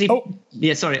obviously,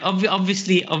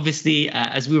 obviously,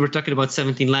 as we were talking about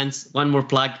 17 Lands, one more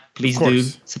plug. Please do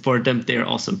support them. They're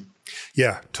awesome.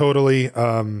 Yeah, totally.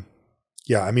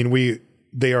 Yeah, I mean,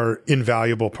 they are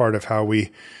invaluable part of how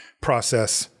we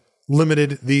process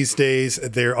limited these days.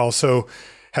 They're also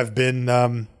have been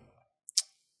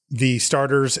the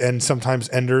starters and sometimes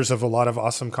enders of a lot of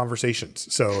awesome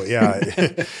conversations. So yeah,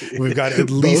 we've got at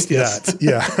least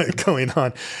that going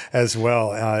on as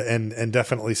well. And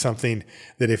definitely something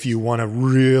that if you want to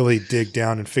really dig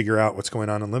down and figure out what's going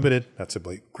on in limited, that's a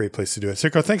great place to do it.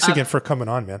 Sierko, thanks again for coming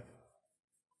on, man.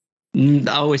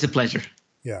 Always a pleasure.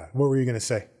 Yeah. What were you going to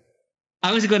say?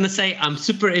 I was going to say I'm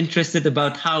super interested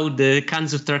about how the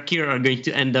Khans of Tarkir are going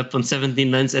to end up on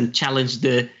 17 Lands and challenge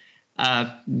the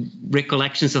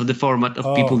recollections of the format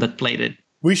of people that played it.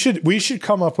 We should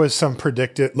come up with some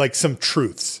some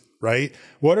truths, right?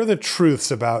 What are the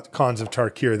truths about Khans of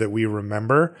Tarkir that we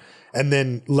remember, and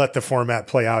then let the format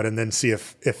play out and then see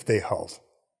if they hold.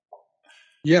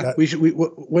 Yeah, we should.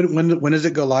 When does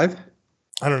it go live?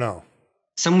 I don't know.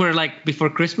 Somewhere like before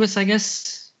Christmas, I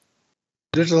guess.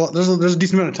 There's a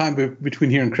decent amount of time between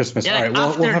here and Christmas. Yeah, like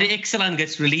after the Ixalan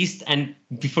gets released and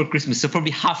before Christmas, so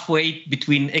probably halfway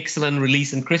between Ixalan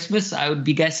release and Christmas, I would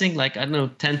be guessing, like, I don't know,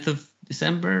 10th of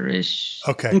December-ish.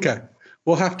 Okay.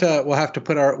 We'll have to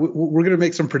put we're going to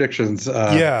make some predictions.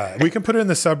 Yeah, we can put it in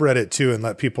the subreddit too and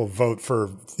let people vote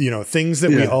for, things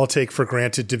that we all take for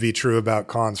granted to be true about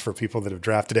cons for people that have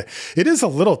drafted it. It is a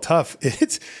little tough.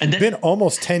 It's been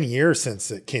almost 10 years since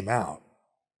it came out.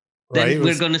 Right? Then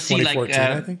we're going to see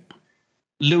I think.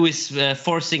 Lewis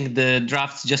forcing the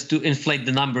drafts just to inflate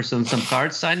the numbers on some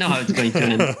cards. I know how it's going to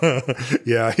end.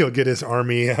 Yeah, he'll get his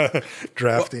army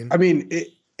drafting. Well, I mean,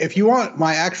 if you want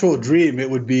my actual dream, it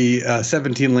would be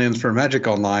 17 lands for Magic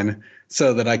Online,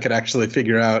 so that I could actually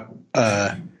figure out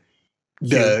some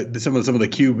of the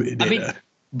cube data. I mean,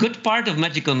 good part of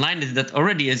Magic Online is that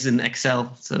already is in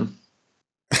Excel. So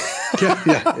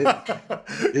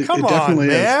it Come on,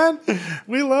 man.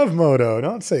 We love Moto.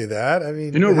 Don't say that. I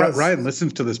mean, Ryan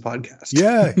listens to this podcast.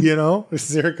 Yeah,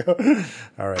 Sierko.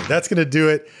 All right, that's going to do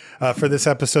it for this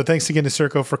episode. Thanks again to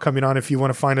Sierko for coming on. If you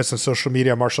want to find us on social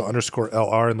media,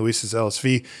 Marshall_LR and Luis's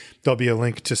LSV. There'll be a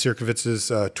link to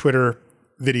Sierkovitz's Twitter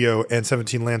video and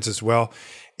 17 Lands as well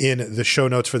in the show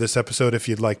notes for this episode if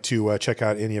you'd like to check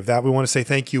out any of that. We want to say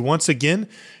thank you once again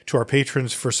to our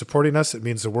patrons for supporting us. It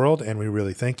means the world, and we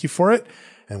really thank you for it.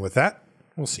 And with that,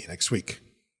 we'll see you next week.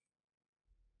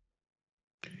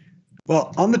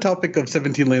 Well, on the topic of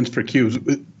 17 lands for cubes,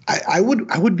 I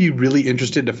would be really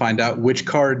interested to find out which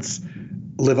cards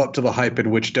live up to the hype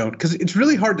and which don't, because it's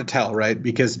really hard to tell, right?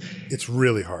 Because it's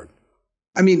really hard.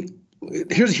 I mean,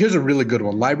 here's a really good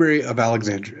one: Library of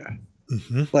Alexandria.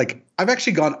 Mm-hmm. Like, I've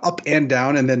actually gone up and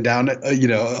down and then down,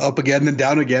 up again, then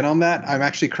down again on that. I'm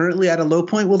actually currently at a low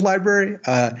point with Library,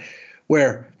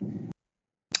 where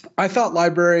I thought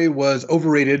Library was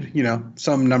overrated,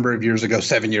 some number of years ago,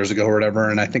 7 years ago or whatever.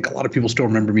 And I think a lot of people still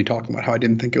remember me talking about how I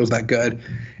didn't think it was that good.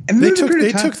 And they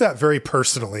took that very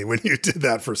personally when you did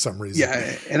that for some reson.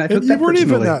 Yeah, and I took that personally. You weren't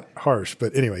even that harsh,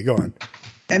 but anyway, go on.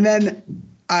 And then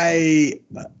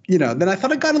then I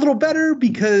thought it got a little better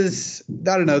because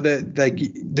I don't know that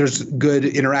there's good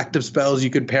interactive spells you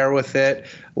could pair with it.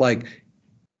 Like,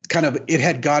 kind of, it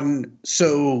had gotten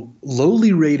so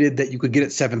lowly rated that you could get it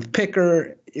 7th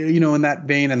picker, in that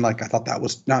vein. And I thought that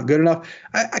was not good enough.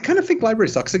 I kind of think Library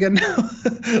sucks again now.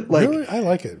 Really? I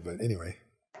like it, but anyway.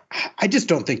 I just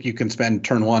don't think you can spend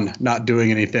turn one not doing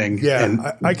anything. Yeah, and,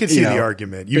 I can see the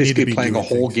argument. You basically need to be playing a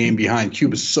whole game behind.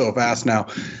 Cube is so fast now.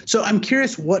 So I'm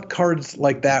curious what cards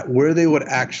like that, where they would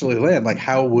actually land. Like,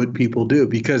 how would people do?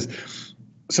 Because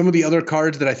some of the other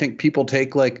cards that I think people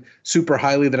take like super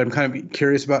highly that I'm kind of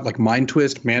curious about, like Mind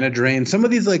Twist, Mana Drain, some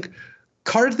of these like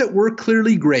cards that were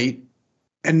clearly great,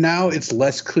 and now it's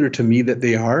less clear to me that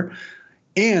they are.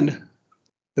 And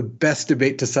the best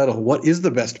debate to settle: what is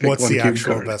the best pick? What's one the cube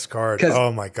actual card? best card?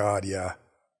 Oh my God, yeah.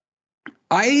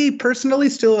 I personally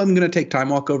still am going to take Time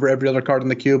Walk over every other card in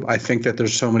the cube. I think that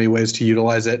there's so many ways to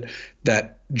utilize it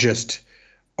that just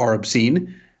are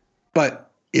obscene. But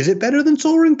is it better than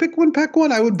Sol Ring Pick One, Pack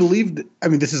One? I would believe that, I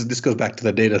mean, this goes back to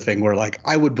the data thing where like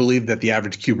I would believe that the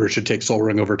average cuber should take Sol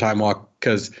Ring over Time Walk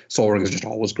because Sol Ring is just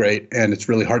always great and it's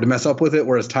really hard to mess up with it.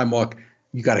 Whereas Time Walk,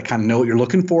 you got to kind of know what you're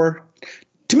looking for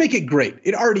to make it great.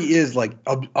 It already is like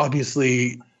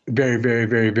obviously very, very,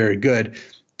 very, very good.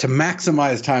 To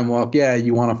maximize Time Walk, yeah,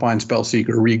 you want to find Spellseeker,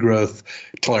 Regrowth,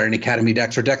 Tolarian Academy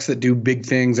decks, or decks that do big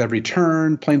things every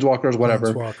turn, Planeswalkers,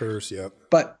 whatever. Planeswalkers, yep.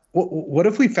 But what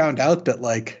if we found out that,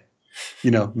 like, you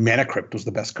know, Mana Crypt was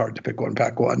the best card to pick one,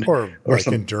 pack one? Or like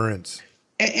some Endurance.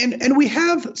 And we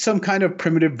have some kind of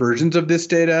primitive versions of this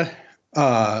data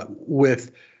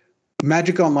with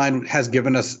Magic Online has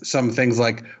given us some things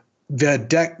like the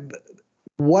deck,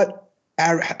 what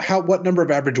number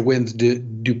of average wins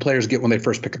do players get when they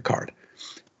first pick a card?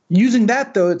 Using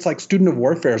that, though, it's like Student of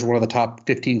Warfare is one of the top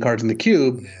 15 cards in the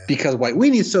cube because White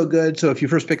Weenie is so good. So if you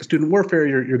first pick a Student of Warfare,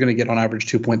 you're going to get on average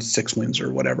 2.6 wins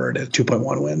or whatever it is,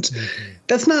 2.1 wins. Mm-hmm.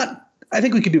 That's not – I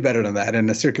think we could do better than that. And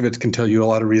Sierkovitz can tell you a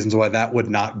lot of reasons why that would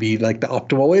not be like the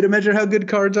optimal way to measure how good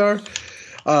cards are.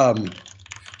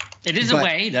 It is a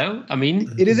way, though. I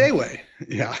mean – it is a way,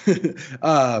 yeah.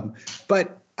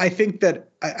 But – I think that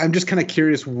I'm just kind of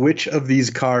curious which of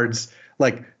these cards,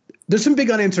 like there's some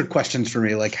big unanswered questions for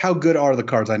me. Like how good are the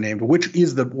cards I named? What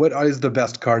is the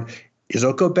best card? Is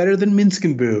Oko better than Minsk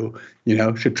and Boo? You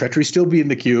know, should Treachery still be in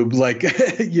the cube? Like,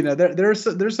 you know,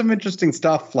 there's some interesting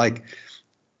stuff. Like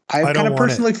I've kind of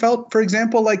personally felt, for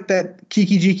example, like that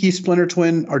Kiki Jiki Splinter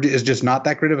Twin is just not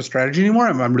that great of a strategy anymore.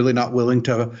 I'm really not willing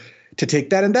to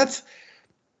take that. And that's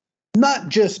not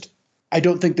just, I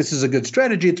don't think this is a good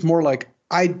strategy. It's more like,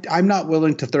 I'm not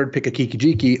willing to third pick a Kiki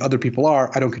Jiki. Other people are.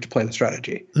 I don't get to play the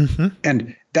strategy. Mm-hmm.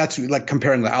 And that's like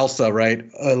comparing the Alsa, right?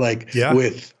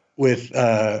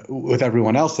 With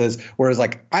everyone else's. Whereas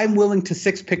like I'm willing to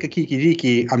six pick a Kiki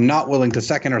Jiki. I'm not willing to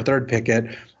second or third pick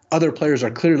it. Other players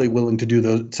are clearly willing to do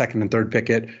the second and third pick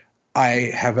it.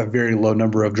 I have a very low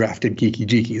number of drafted Kiki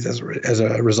Jikis as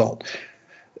a result.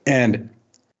 And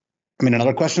I mean,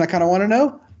 another question I kind of want to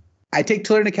know. I take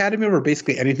Tolarian Academy over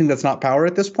basically anything that's not power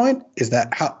at this point. Is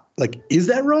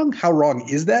that wrong? How wrong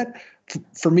is that?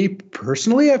 For me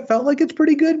personally, I felt like it's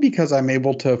pretty good because I'm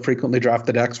able to frequently draft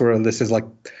the decks where this is like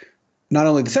not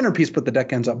only the centerpiece, but the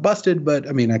deck ends up busted. But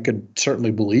I mean, I could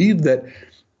certainly believe that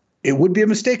it would be a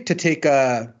mistake to take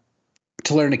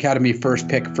Tolarian Academy first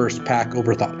pick, first pack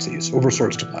over Thoughtseize, over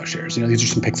Swords to Plowshares. You know, these are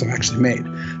some picks I've actually made.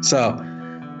 So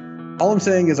all I'm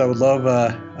saying is I would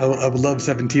love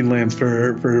 17 lands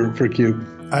for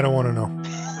Cube. I don't want to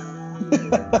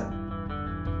know.